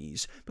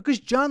companies. Because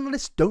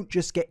journalists don't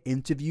just get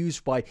interviews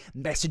by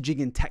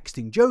messaging and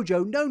texting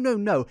Jojo.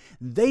 No.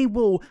 They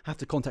will have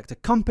to contact a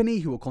company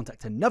who will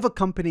contact another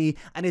company,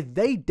 and if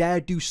they dare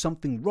do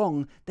something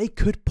wrong, they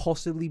could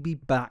possibly be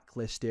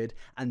blacklisted,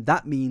 and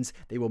that means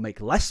they will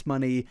make less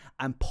money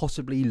and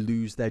possibly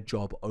lose their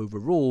job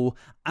overall.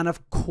 And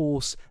of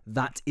course,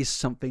 that is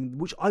something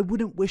which I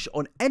wouldn't wish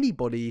on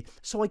anybody,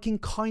 so I can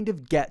kind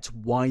of get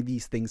why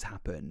these things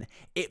happen.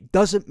 It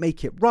doesn't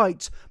make it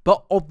right,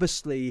 but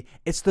obviously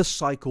it's the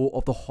cycle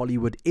of the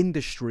Hollywood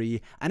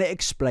industry, and it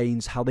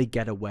explains how they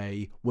get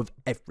away with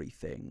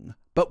everything.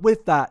 But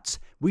with that,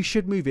 we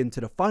should move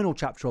into the final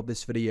chapter of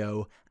this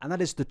video, and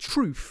that is the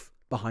truth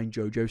behind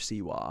Jojo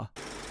Siwa.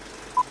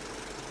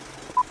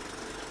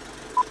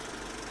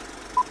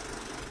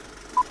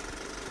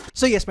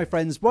 So yes, my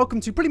friends, welcome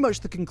to pretty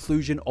much the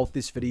conclusion of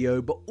this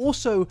video, but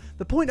also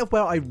the point of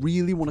where I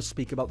really want to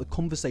speak about the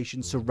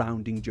conversation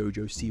surrounding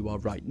Jojo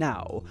Siwa right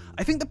now.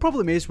 I think the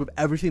problem is with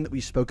everything that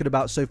we've spoken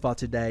about so far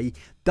today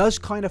does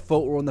kind of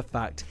falter on the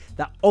fact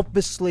that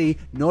obviously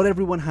not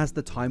everyone has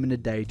the time in the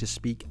day to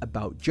speak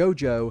about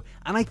Jojo,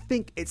 and I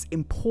think it's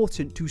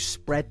important to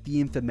spread the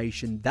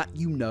information that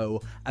you know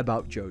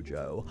about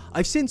Jojo.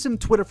 I've seen some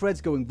Twitter threads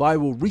going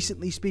viral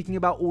recently speaking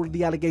about all of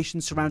the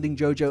allegations surrounding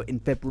Jojo in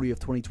February of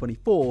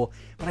 2024,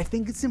 but I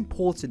think it's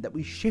important that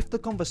we shift the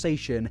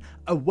conversation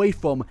away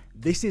from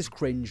this is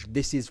cringe,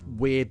 this is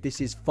weird, this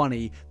is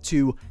funny,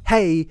 to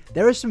hey,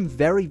 there are some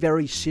very,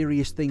 very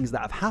serious things that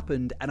have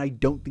happened and I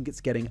don't think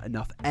it's getting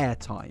enough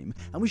airtime.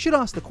 And we should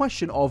ask the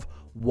question of,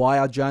 why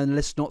are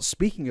journalists not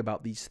speaking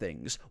about these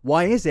things?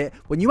 Why is it,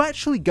 when you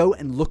actually go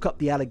and look up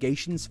the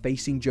allegations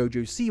facing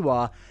Jojo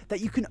Siwa, that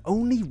you can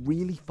only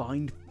really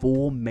find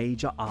 4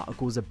 major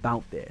articles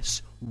about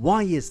this?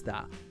 Why is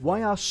that?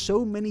 Why are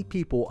so many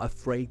people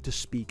afraid to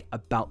speak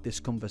about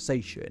this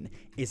conversation?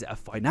 Is it a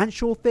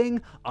financial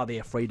thing? Are they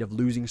afraid of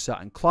losing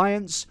certain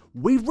clients?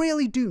 We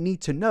really do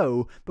need to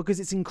know, because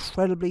it's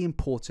incredibly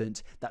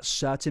important that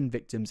certain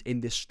victims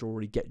in this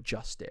story get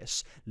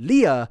justice.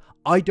 Leah,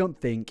 I don't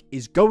think,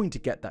 is going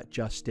to get that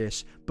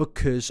justice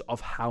because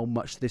of how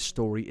much this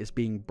story is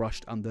being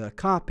brushed under the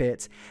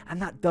carpet, and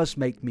that does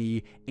make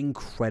me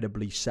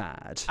incredibly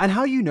sad. And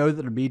how you know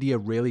that the media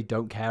really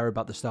don't care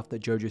about the stuff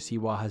that Jojo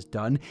Siwa has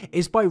done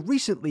is by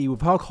recently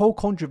with her whole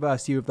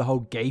controversy with the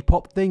whole gay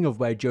pop thing of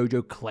where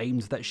Jojo claimed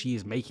claims that she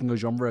is making a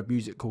genre of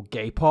music called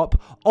gay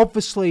pop.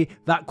 Obviously,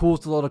 that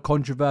caused a lot of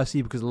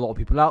controversy because a lot of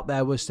people out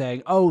there were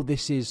saying, oh,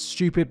 this is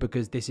stupid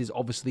because this is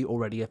obviously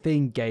already a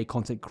thing. Gay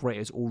content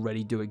creators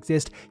already do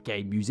exist.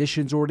 Gay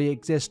musicians already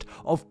exist.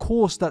 Of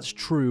course, that's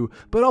true,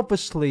 but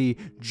obviously,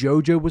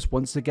 Jojo was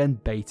once again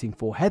baiting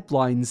for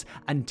headlines,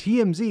 and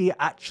TMZ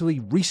actually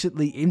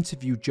recently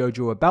interviewed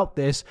Jojo about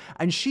this,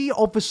 and she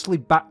obviously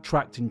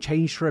backtracked and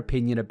changed her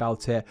opinion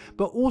about it,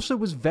 but also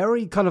was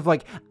very kind of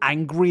like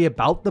angry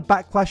about the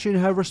backlash in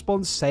her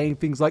response, saying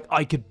things like,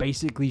 I could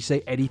basically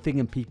say anything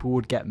and people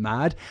would get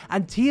mad.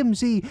 And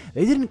TMZ,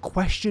 they didn't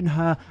question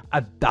her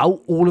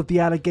about all of the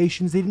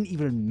allegations, they didn't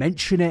even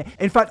mention it.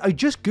 In fact, I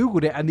just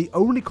googled it, and the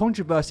only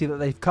controversy that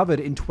they've covered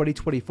in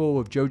 2024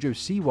 with Jojo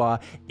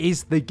Siwa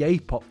is the gay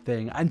pop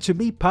thing, and to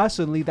me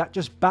personally, that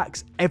just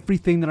backs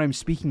everything that I'm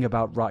speaking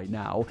about right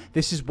now.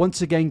 This is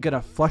once again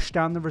gonna flush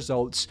down the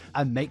results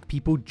and make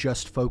people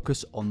just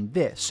focus on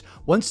this.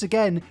 Once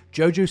again,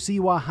 Jojo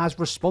Siwa has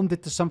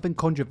responded to something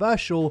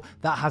controversial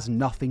that has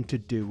nothing to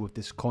do with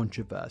this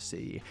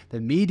controversy. The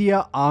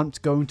media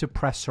aren't going to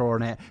press her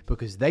on it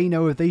because they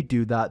know if they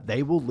do that,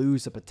 they will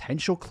lose a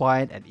potential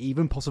client and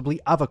even possibly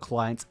other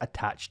clients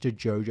attached to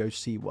Jojo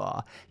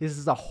Siwa. This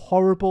is a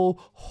horrible,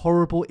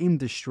 horrible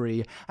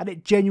industry, and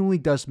it genuinely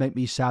does make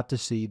me sad to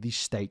see the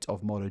state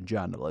of modern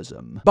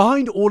journalism.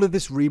 Behind all of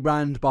this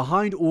rebrand,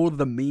 behind all of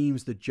the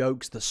memes, the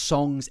jokes, the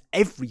songs,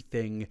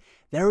 everything,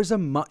 there is a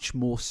much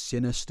more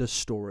sinister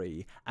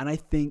story, and I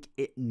think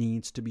it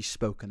needs to be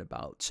spoken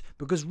about.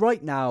 Because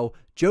right now,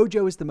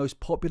 Jojo is the most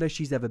popular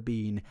she's ever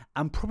been,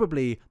 and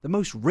probably the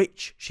most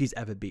rich she's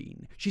ever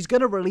been. She's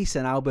gonna release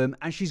an album,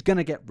 and she's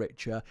gonna get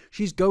richer.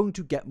 She's going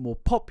to get more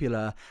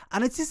popular,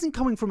 and it isn't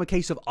coming from a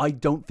case of, I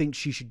don't think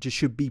she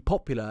should be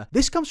popular.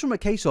 This comes from a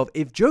case of,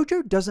 if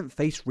Jojo doesn't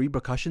face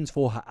repercussions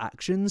for her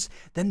actions,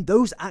 then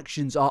those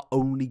actions are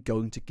only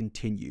going to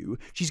continue.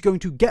 She's going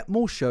to get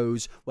more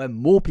shows where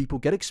more people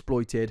get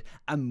exploited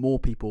and more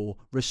people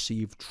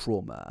receive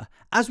trauma.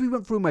 As we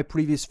went through in my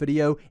previous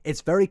video,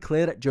 it's very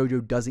clear that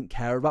Jojo doesn't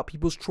care about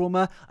people's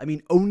trauma. I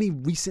mean, only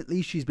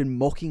recently she's been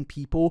mocking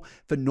people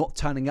for not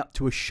turning up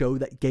to a show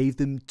that gave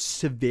them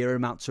severe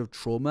amounts of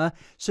trauma.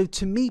 So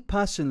to me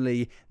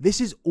personally, this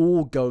is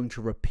all going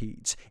to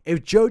repeat.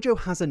 If Jojo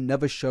has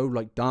another show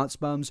like Dance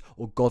Moms,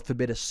 or God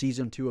forbid a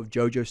season 2 of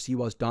Jojo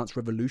Siwa's Dance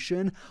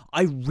Revolution,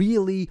 I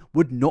really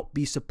would not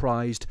be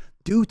surprised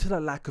due to the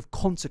lack of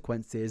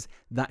consequences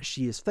that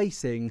she is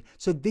facing.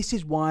 So this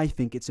is why I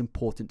think it's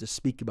important to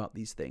speak about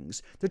these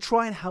things, to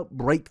try and help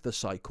break the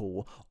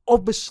cycle.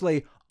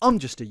 Obviously, I'm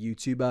just a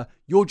YouTuber,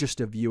 you're just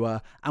a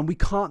viewer, and we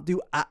can't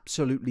do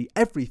absolutely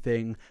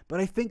everything, but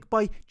I think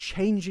by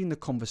changing the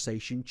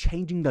conversation,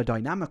 changing the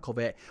dynamic of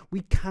it,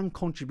 we can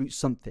contribute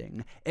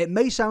something. It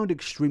may sound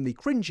extremely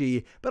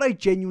cringy, but I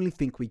genuinely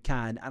think we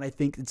can, and I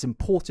think it's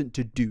important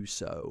to do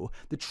so.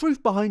 The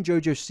truth behind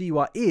Jojo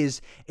Siwa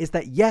is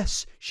that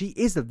yes, she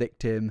is a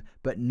victim,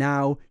 but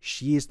now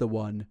she is the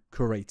one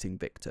creating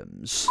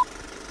victims.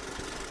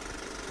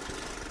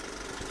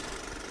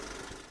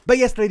 But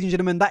yes, ladies and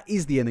gentlemen, that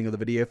is the ending of the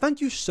video.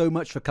 Thank you so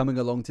much for coming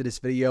along to this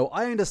video.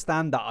 I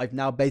understand that I've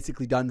now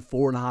basically done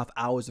 4.5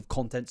 hours of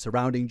content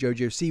surrounding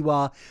Jojo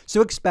Siwa,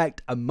 so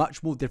expect a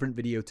much more different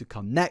video to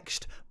come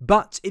next.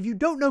 But if you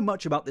don't know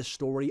much about this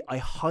story, I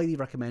highly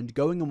recommend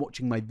going and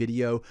watching my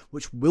video,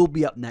 which will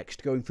be up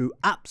next, going through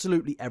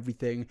absolutely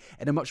everything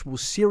in a much more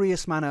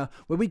serious manner,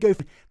 where we go.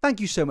 Thank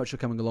you so much for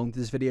coming along to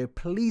this video.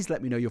 Please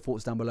let me know your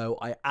thoughts down below.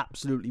 I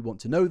absolutely want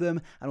to know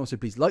them. And also,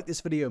 please like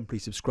this video and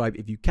please subscribe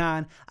if you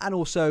can. And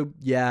also,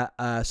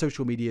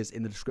 social medias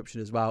in the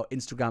description as well.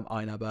 Instagram,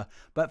 inabber.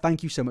 But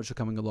thank you so much for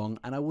coming along,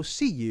 and I will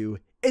see you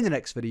in the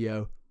next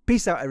video.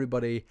 Peace out,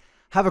 everybody.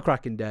 Have a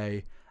cracking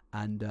day.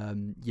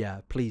 And yeah,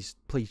 please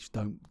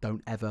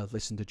don't ever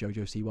listen to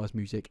Jojo Siwa's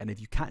music. And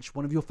if you catch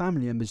one of your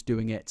family members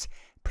doing it,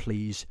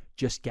 please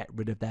just get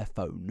rid of their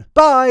phone.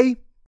 Bye!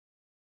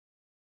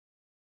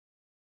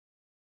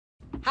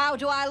 How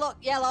do I look,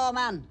 yellow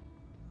man?